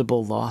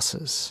acceptable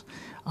losses.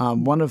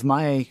 One of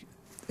my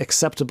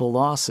acceptable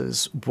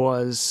losses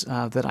was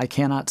that I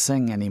cannot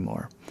sing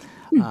anymore.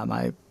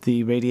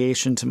 The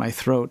radiation to my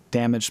throat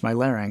damaged my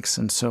larynx,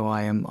 and so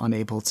I am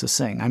unable to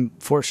sing. I'm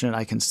fortunate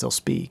I can still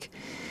speak.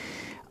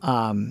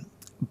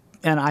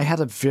 And I had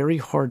a very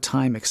hard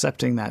time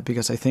accepting that,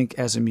 because I think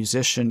as a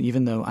musician,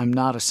 even though I'm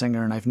not a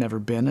singer and I've never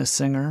been a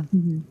singer,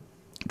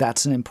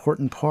 that's an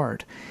important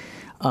part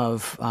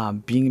of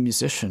being a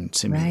musician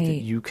to me,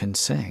 that you can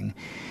sing.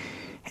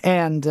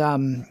 And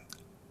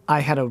I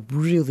had a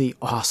really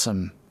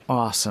awesome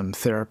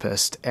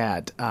therapist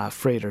at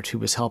Freighter who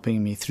was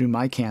helping me through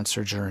my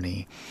cancer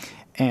journey.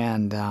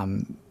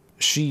 And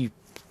she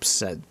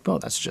said, well,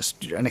 that's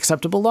just an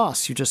acceptable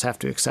loss. You just have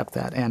to accept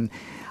that. And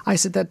I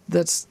said,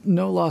 that's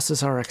no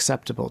losses are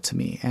acceptable to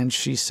me. And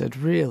she said,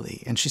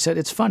 really? And she said,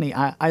 it's funny.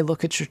 I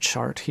look at your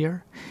chart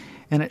here,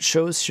 and it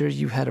shows here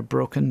you had a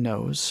broken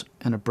nose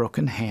and a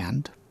broken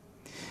hand.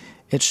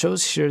 It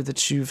shows here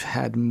that you've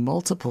had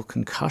multiple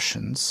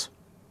concussions.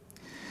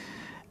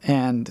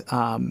 And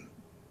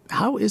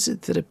how is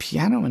it that a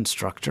piano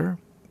instructor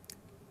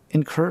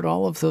incurred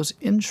all of those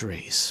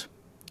injuries?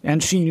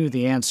 And she knew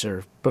the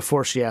answer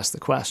before she asked the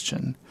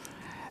question.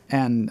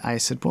 And I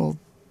said, well,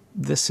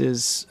 this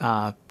is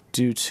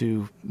due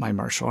to my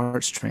martial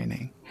arts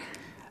training.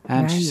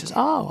 And she says,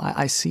 oh,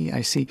 I see.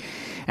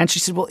 And she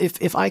said, well,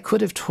 if I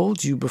could have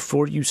told you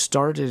before you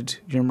started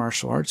your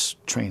martial arts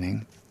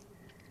training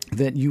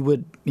that you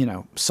would,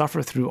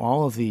 suffer through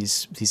all of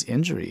these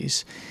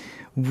injuries,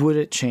 would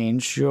it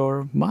change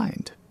your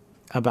mind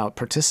about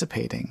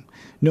participating,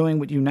 knowing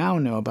what you now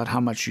know about how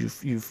much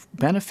you've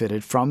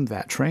benefited from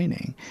that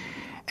training?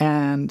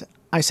 And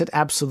I said,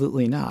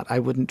 absolutely not. I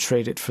wouldn't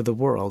trade it for the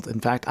world. In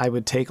fact, I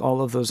would take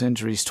all of those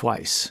injuries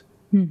twice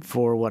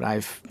for what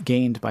I've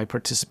gained by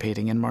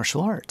participating in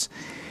martial arts.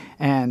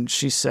 And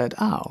she said,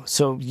 oh,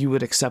 so you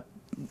would accept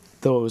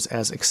those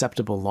as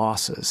acceptable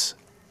losses?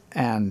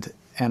 And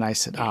I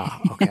said,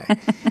 okay.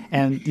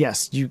 And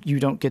yes, you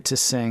don't get to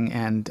sing,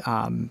 and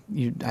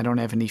I don't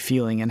have any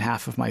feeling in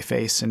half of my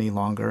face any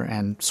longer,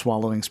 and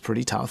swallowing's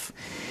pretty tough.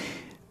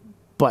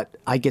 But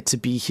I get to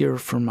be here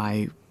for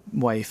my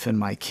wife and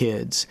my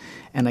kids,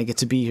 and I get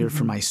to be here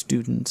for my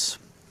students.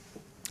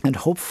 And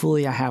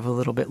hopefully I have a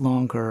little bit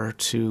longer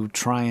to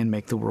try and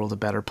make the world a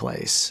better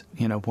place,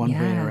 one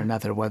way or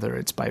another, whether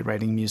it's by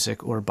writing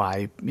music or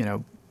by,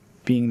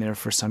 being there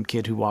for some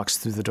kid who walks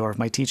through the door of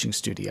my teaching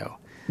studio.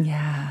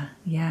 Yeah.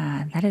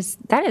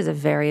 That is a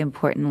very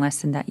important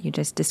lesson that you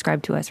just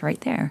described to us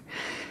right there.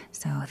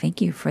 So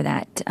thank you for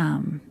that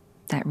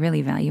that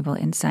really valuable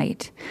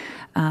insight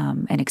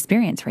and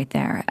experience right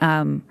there.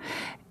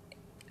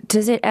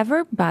 Does it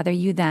ever bother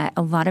you that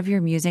a lot of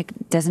your music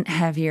doesn't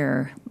have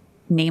your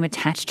name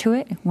attached to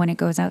it when it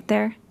goes out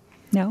there?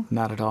 No?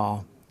 Not at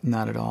all.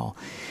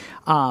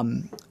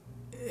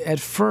 At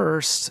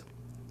first,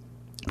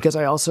 because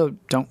I also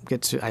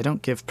I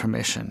don't give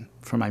permission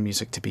for my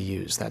music to be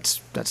used.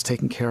 That's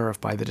taken care of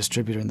by the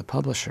distributor and the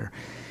publisher.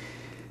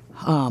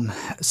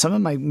 Some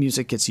of my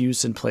music gets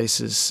used in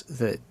places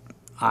that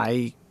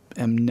I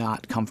am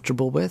not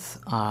comfortable with.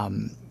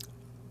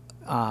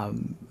 A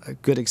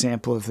good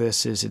example of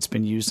this is it's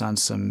been used on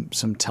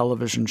some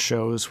television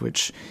shows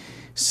which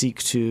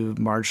seek to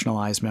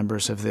marginalize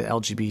members of the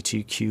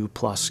LGBTQ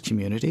plus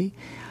community,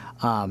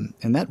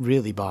 and that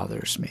really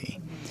bothers me.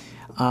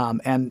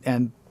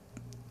 And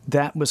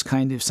that was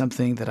kind of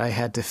something that I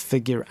had to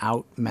figure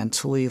out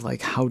mentally,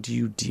 like, how do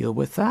you deal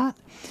with that?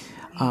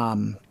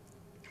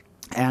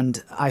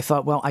 And I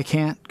thought, well, I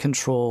can't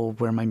control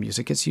where my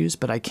music gets used,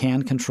 but I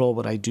can control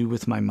what I do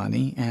with my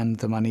money and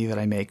the money that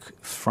I make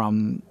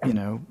from,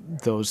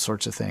 those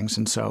sorts of things.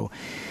 And so,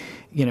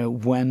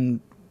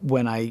 when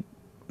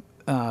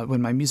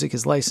my music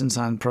is licensed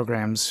on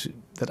programs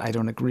that I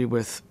don't agree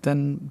with,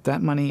 then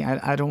that money,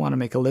 I don't want to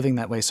make a living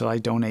that way, so I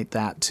donate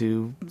that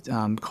to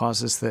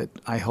causes that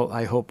I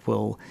hope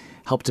will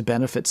help to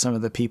benefit some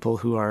of the people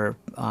who are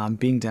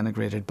being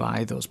denigrated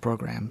by those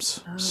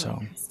programs. Oh, so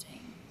interesting.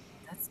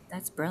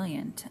 That's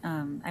brilliant.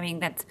 I mean,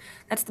 that's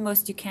the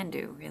most you can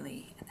do,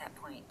 really, at that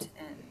point.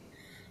 And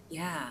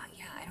I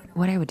don't know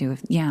what I would do.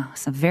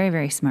 So very,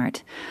 very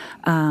smart.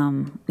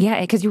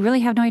 Because you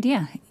really have no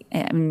idea.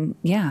 Nor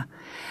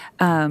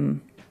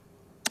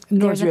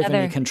do you have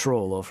any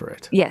control over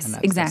it. Yes,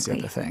 and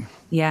exactly. That's the other thing.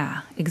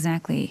 Yeah,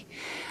 exactly.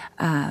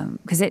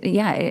 Because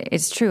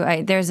it's true.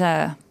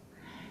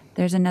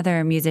 There's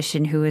another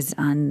musician who is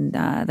on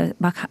the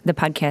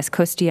podcast,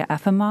 Kostya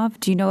Efimov.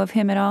 Do you know of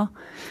him at all?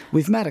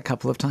 We've met a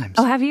couple of times.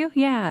 Oh, have you?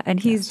 Yeah. And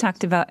he's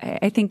talked about,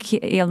 I think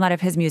a lot of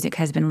his music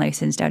has been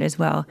licensed out as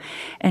well.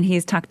 And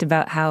he's talked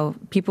about how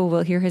people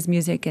will hear his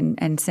music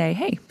and say,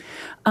 hey,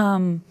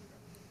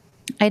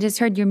 I just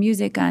heard your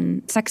music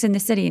on Sex and the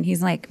City. And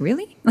he's like,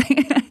 really?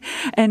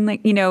 And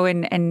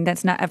and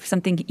that's not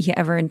something he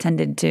ever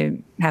intended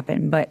to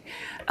happen. But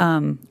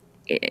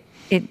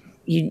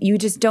you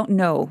just don't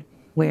know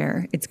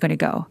where it's going to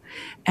go,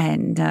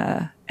 and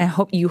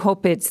you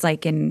hope it's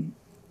like in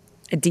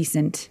a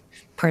decent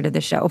part of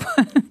the show,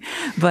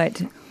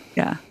 but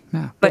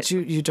but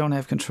you don't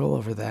have control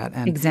over that.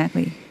 And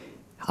exactly.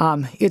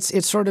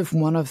 It's sort of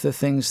one of the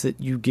things that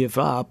you give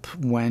up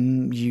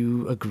when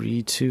you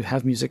agree to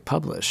have music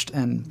published.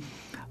 And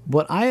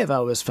what I have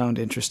always found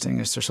interesting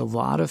is there's a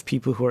lot of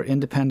people who are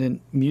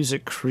independent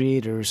music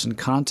creators and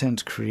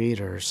content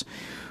creators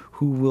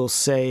who will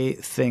say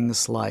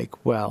things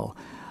like, well,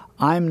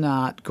 I'm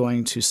not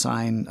going to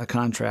sign a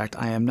contract.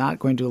 I am not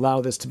going to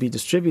allow this to be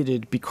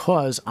distributed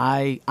because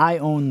I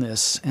own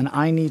this and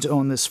I need to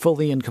own this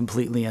fully and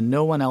completely, and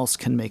no one else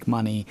can make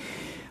money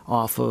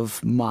off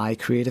of my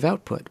creative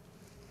output.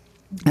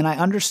 And I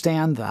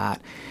understand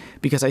that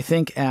because I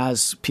think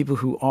as people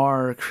who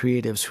are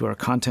creatives, who are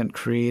content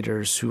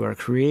creators, who are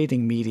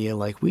creating media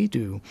like we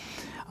do,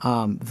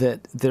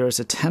 that there is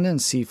a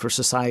tendency for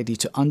society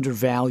to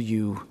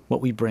undervalue what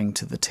we bring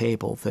to the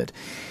table, that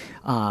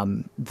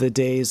the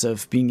days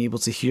of being able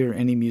to hear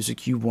any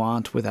music you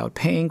want without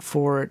paying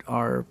for it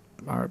are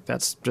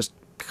that's just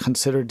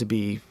considered to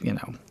be,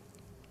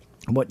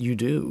 what you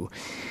do.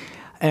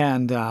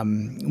 And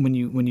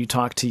when you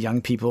talk to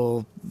young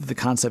people, the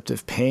concept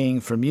of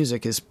paying for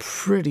music is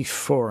pretty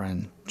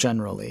foreign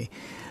generally.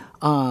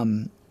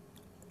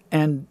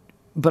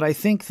 But I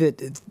think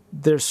that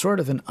there's sort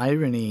of an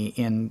irony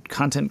in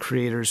content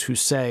creators who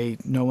say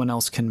no one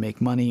else can make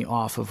money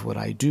off of what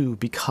I do,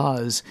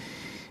 because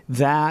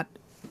that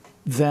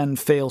then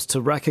fails to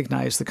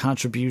recognize the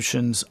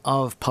contributions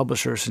of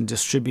publishers and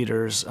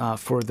distributors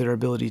for their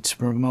ability to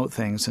promote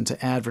things and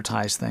to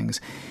advertise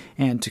things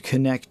and to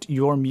connect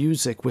your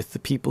music with the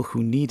people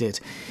who need it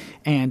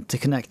and to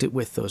connect it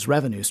with those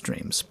revenue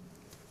streams.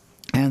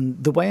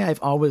 And the way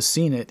I've always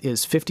seen it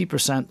is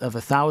 50% of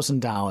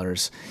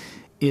 $1,000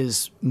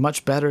 is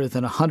much better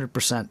than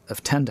 100%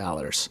 of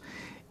 $10.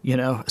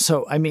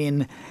 So I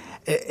mean,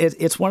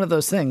 it's one of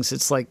those things.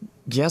 It's like,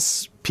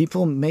 yes,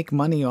 people make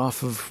money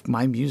off of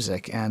my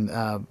music and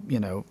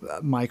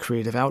my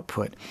creative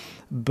output,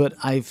 but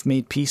I've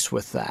made peace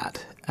with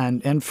that.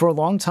 And for a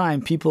long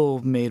time, people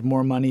made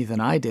more money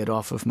than I did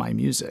off of my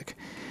music.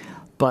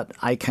 But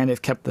I kind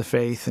of kept the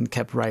faith and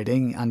kept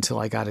writing until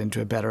I got into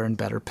a better and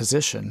better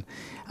position,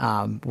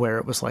 where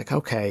it was like,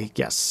 okay,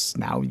 yes,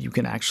 now you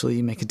can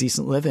actually make a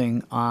decent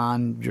living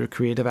on your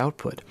creative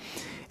output.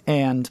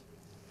 And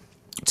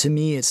to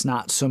me, it's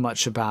not so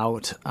much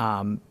about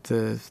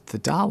the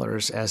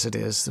dollars as it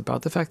is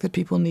about the fact that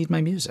people need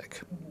my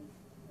music.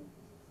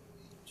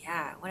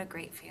 Yeah, what a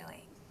great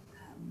feeling.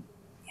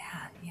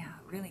 Yeah,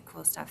 really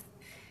cool stuff.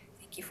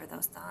 Thank you for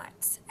those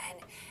thoughts. And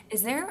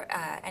is there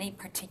any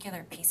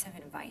particular piece of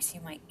advice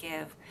you might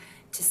give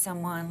to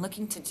someone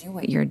looking to do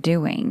what you're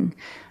doing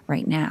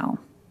right now?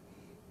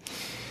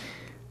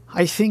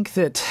 I think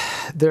that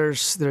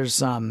there's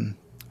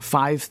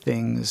 5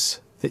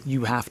 things that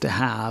you have to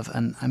have,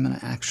 and I'm going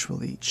to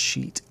actually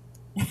cheat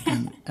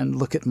and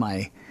look at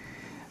my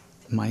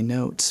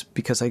notes,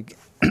 because I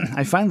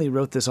finally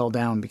wrote this all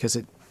down because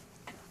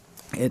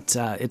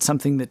it's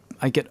something that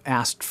I get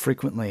asked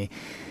frequently.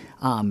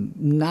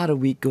 Not a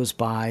week goes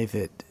by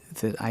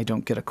that I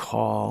don't get a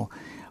call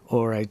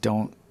or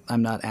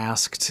I'm not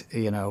asked,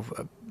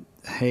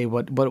 hey,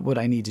 what would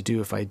I need to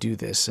do if I do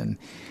this? And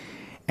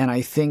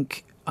I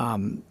think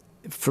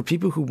for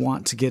people who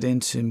want to get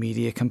into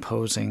media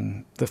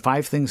composing, the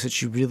 5 things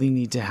that you really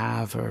need to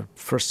have are,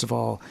 first of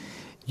all,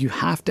 you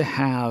have to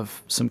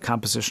have some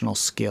compositional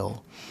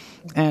skill.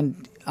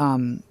 And,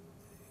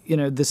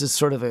 this is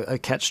sort of a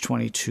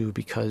catch-22,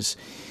 because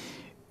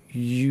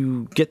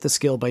you get the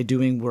skill by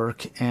doing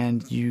work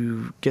and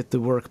you get the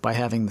work by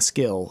having the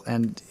skill.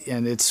 And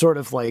it's sort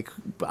of like,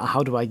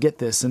 how do I get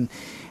this? And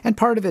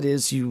part of it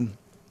is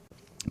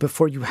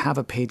before you have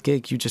a paid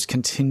gig, you just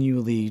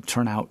continually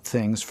turn out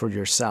things for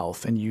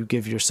yourself, and you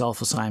give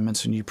yourself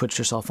assignments, and you put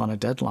yourself on a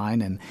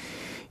deadline, and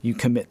you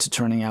commit to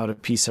turning out a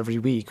piece every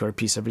week or a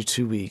piece every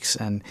 2 weeks,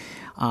 and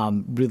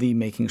really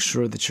making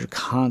sure that you're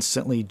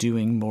constantly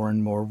doing more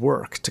and more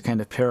work, to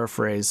kind of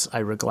paraphrase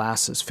Ira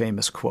Glass's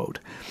famous quote.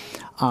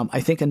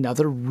 I think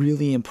another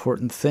really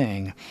important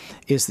thing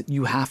is that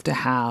you have to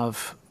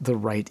have the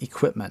right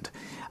equipment.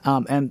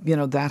 And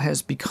that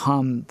has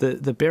become,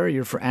 the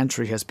barrier for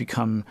entry has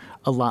become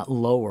a lot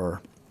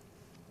lower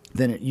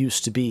than it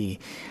used to be.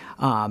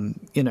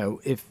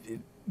 If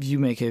you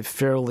make a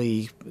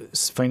fairly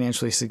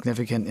financially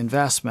significant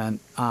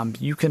investment,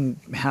 you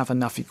can have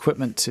enough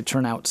equipment to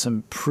turn out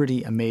some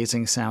pretty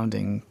amazing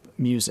sounding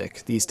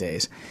music these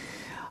days.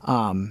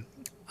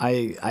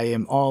 I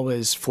am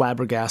always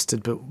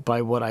flabbergasted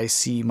by what I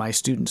see my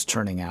students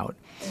turning out.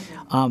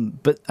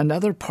 But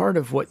another part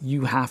of what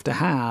you have to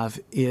have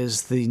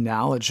is the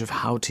knowledge of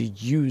how to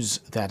use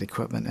that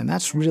equipment. And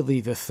that's really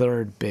the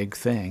third big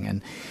thing.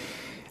 And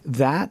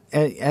that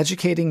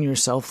educating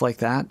yourself like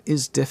that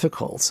is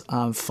difficult.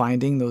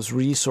 Finding those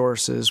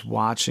resources,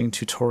 watching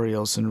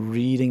tutorials, and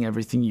reading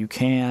everything you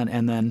can.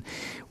 And then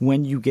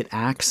when you get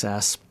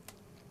access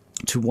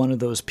to one of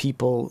those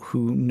people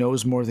who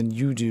knows more than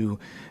you do,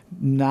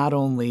 not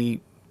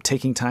only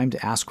taking time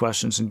to ask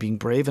questions and being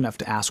brave enough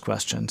to ask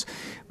questions,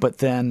 but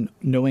then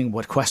knowing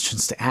what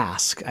questions to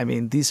ask. I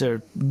mean, these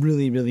are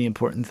really, really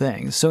important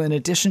things. So in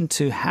addition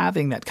to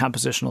having that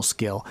compositional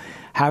skill,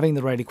 having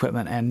the right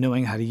equipment and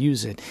knowing how to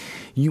use it,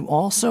 you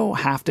also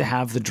have to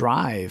have the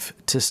drive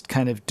to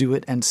kind of do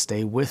it and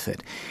stay with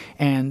it.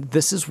 And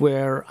this is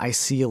where I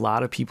see a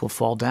lot of people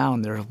fall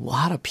down. There are a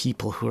lot of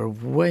people who are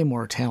way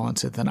more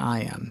talented than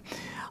I am.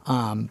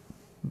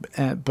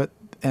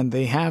 And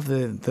they have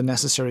the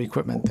necessary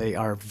equipment. They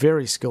are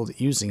very skilled at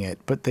using it,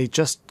 but they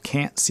just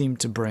can't seem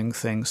to bring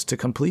things to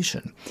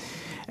completion.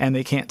 And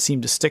they can't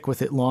seem to stick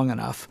with it long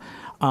enough.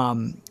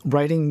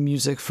 Writing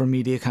music for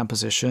media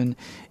composition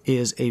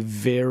is a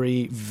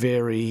very,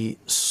 very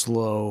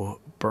slow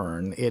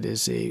burn. It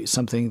is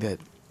something that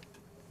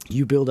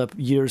you build up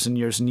years and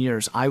years and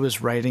years. I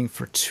was writing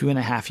for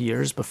 2.5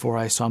 years before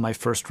I saw my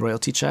first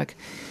royalty check,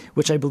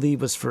 which I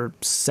believe was for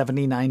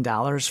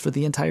 $79 for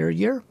the entire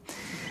year.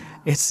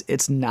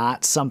 It's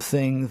not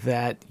something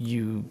that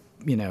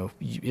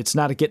it's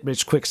not a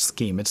get-rich-quick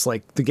scheme. It's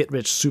like the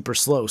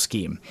get-rich-super-slow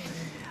scheme.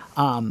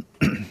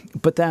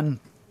 But then,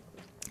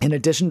 in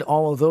addition to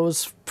all of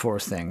those 4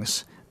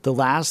 things, the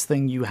last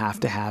thing you have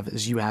to have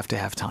is you have to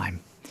have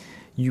time.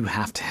 You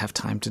have to have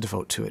time to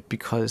devote to it,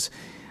 because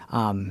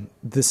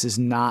this is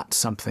not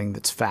something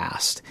that's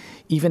fast.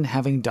 Even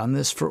having done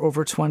this for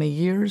over 20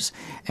 years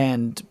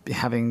and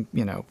having,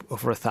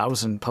 over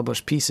 1,000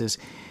 published pieces,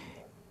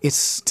 it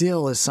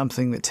still is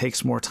something that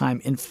takes more time.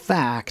 In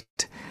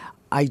fact,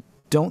 I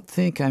don't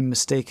think I'm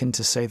mistaken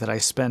to say that I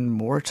spend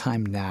more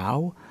time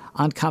now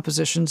on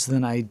compositions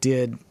than I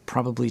did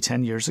probably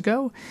 10 years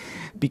ago,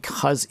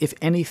 because if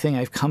anything,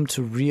 I've come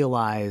to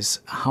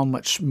realize how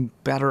much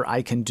better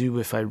I can do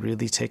if I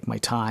really take my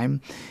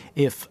time.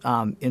 If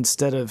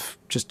instead of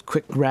just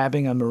quick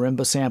grabbing a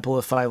marimba sample,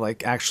 if I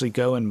actually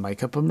go and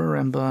mic up a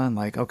marimba and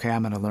okay,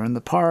 I'm going to learn the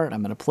part,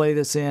 I'm going to play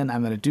this in,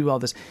 I'm going to do all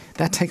this,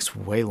 that takes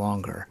way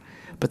longer.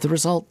 But the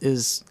result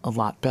is a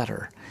lot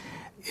better.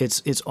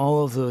 It's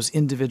all of those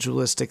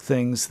individualistic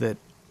things that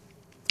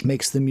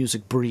makes the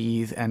music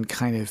breathe and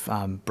kind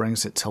of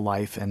brings it to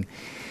life, and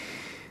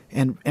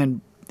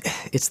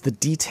it's the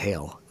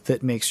detail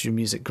that makes your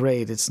music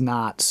great. It's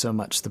not so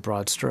much the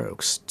broad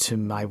strokes, to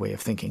my way of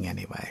thinking,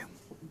 anyway.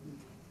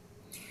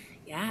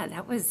 Yeah,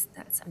 that's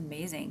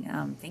amazing.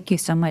 Thank you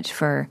so much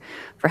for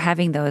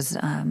having those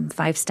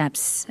 5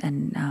 steps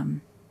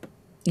and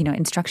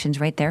instructions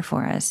right there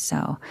for us.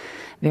 So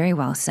very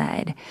well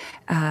said.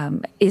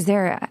 Is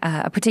there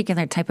a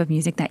particular type of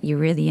music that you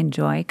really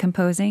enjoy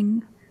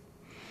composing?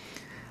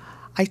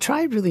 I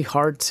try really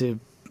hard to,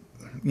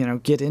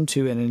 get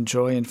into and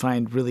enjoy and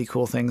find really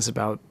cool things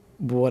about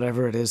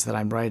whatever it is that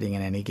I'm writing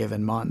in any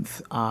given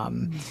month.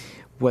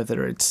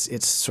 Whether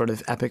it's sort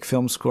of epic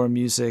film score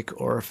music,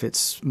 or if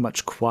it's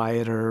much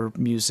quieter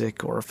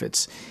music, or if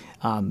it's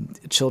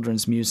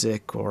children's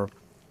music, or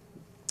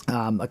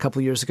a couple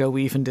of years ago,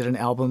 we even did an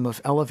album of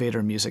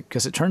elevator music,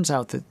 because it turns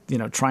out that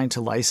trying to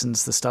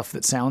license the stuff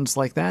that sounds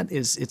like that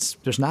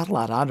there's not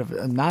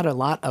a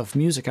lot of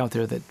music out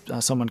there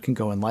that someone can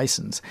go and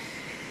license.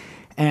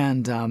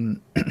 And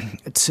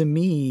to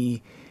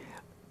me,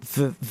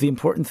 the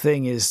important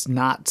thing is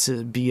not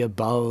to be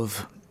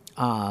above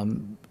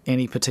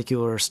any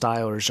particular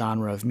style or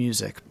genre of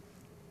music,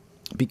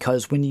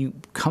 because when you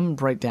come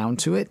right down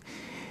to it,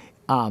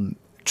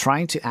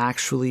 trying to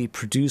actually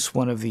produce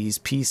one of these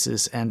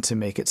pieces and to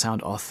make it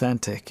sound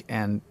authentic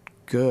and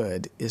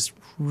good is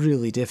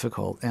really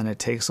difficult, and it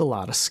takes a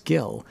lot of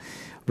skill,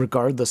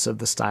 regardless of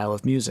the style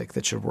of music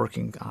that you're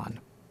working on.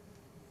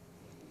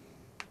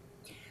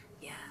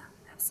 Yeah,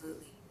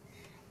 absolutely.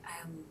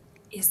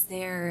 Is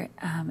there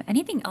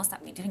anything else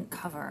that we didn't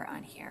cover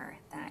on here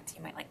that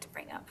you might like to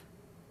bring up?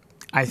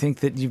 I think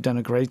that you've done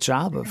a great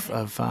job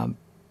of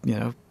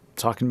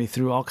talking me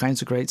through all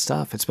kinds of great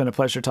stuff. It's been a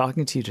pleasure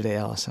talking to you today,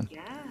 Allison.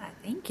 Yeah.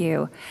 Thank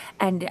you.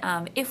 And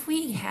if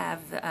we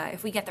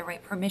get the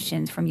right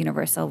permissions from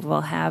Universal,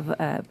 we'll have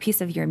a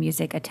piece of your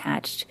music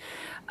attached.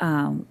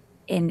 And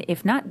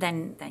if not,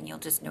 then you'll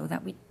just know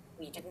that we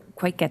didn't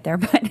quite get there.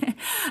 But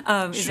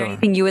is there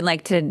anything you would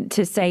like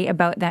to say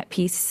about that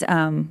piece,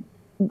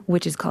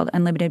 which is called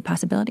Unlimited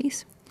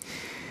Possibilities?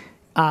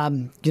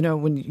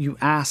 When you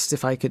asked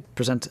if I could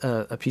present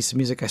a piece of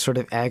music, I sort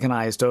of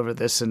agonized over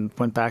this and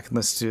went back and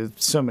listened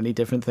to so many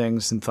different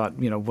things and thought,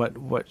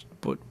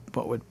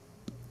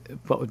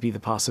 what would be the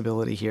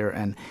possibility here?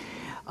 And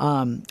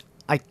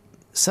I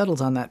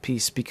settled on that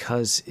piece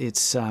because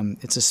it's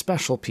a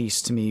special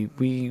piece to me.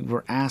 We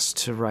were asked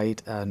to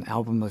write an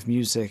album of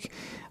music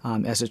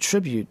as a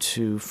tribute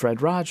to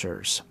Fred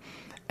Rogers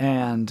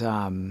and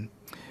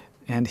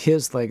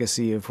his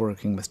legacy of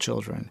working with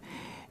children.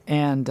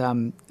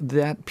 And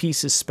that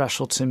piece is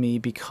special to me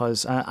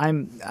because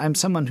I'm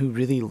someone who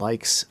really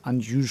likes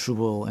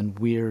unusual and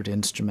weird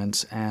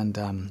instruments,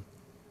 and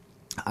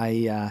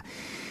I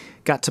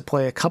got to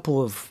play a couple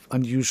of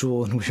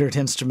unusual and weird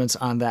instruments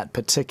on that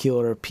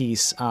particular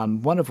piece,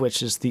 one of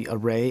which is the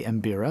array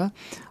mbira.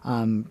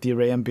 The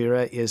array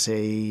mbira is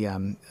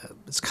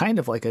it's kind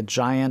of like a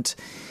giant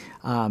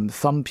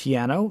thumb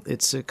piano.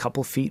 It's a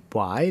couple feet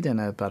wide and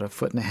about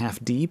 1.5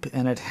 feet deep,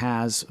 and it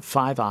has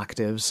 5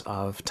 octaves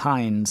of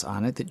tines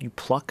on it that you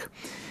pluck.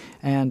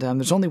 And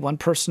there's only one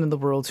person in the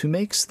world who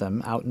makes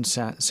them out in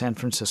San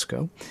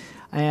Francisco.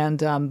 And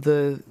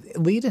the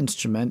lead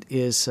instrument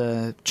is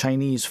a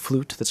Chinese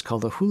flute that's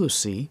called a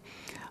hulusi,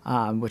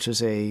 which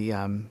is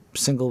a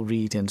single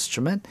reed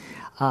instrument.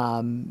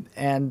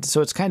 And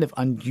so it's kind of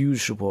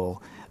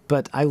unusual.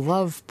 But I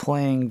love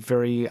playing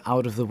very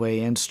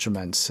out-of-the-way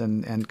instruments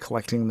and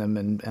collecting them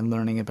and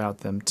learning about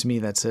them. To me,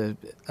 that's a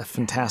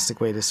fantastic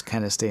way to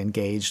kind of stay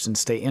engaged and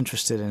stay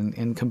interested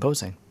in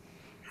composing.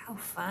 How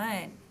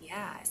fun.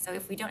 Yeah. So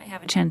if we don't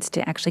have a chance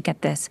to actually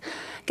get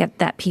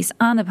that piece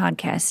on the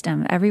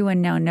podcast,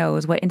 everyone now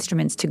knows what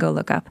instruments to go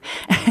look up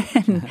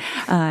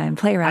and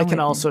play around with. I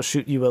can also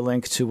shoot you a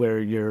link to where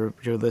your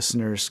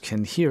listeners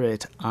can hear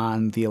it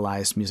on the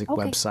Elias Music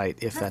website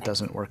if that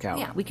doesn't work out.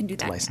 Yeah, we can do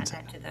that. Add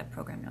that to the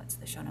program notes,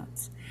 the show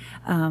notes.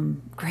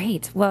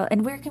 Great. Well,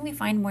 and where can we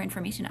find more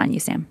information on you,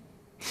 Sam?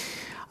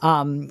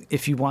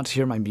 If you want to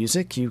hear my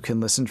music, you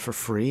can listen for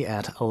free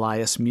at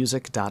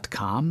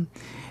eliasmusic.com.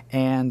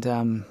 And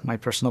my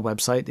personal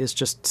website is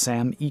just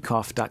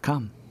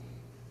samecoff.com.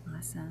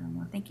 Awesome.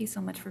 Well, thank you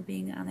so much for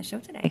being on the show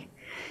today.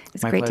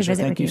 It's my great pleasure. to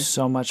visit Thank with you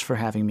so much for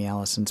having me,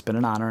 Allison. It's been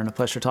an honor and a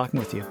pleasure talking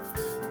with you.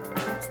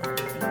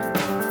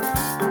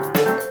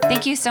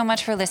 Thank you so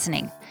much for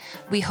listening.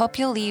 We hope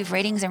you'll leave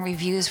ratings and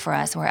reviews for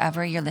us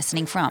wherever you're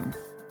listening from.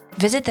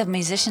 Visit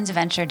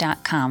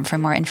themusiciansventure.com for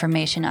more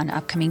information on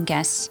upcoming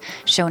guests,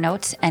 show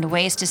notes, and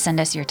ways to send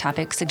us your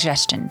topic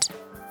suggestions.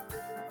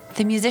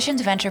 The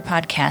Musicians Venture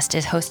podcast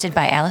is hosted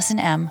by Allison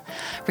M.,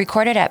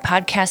 recorded at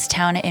Podcast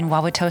Town in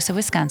Wauwatosa,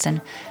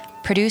 Wisconsin,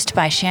 produced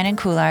by Shannon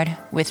Coulard,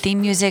 with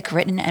theme music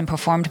written and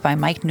performed by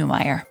Mike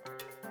Newmeyer.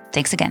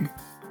 Thanks again.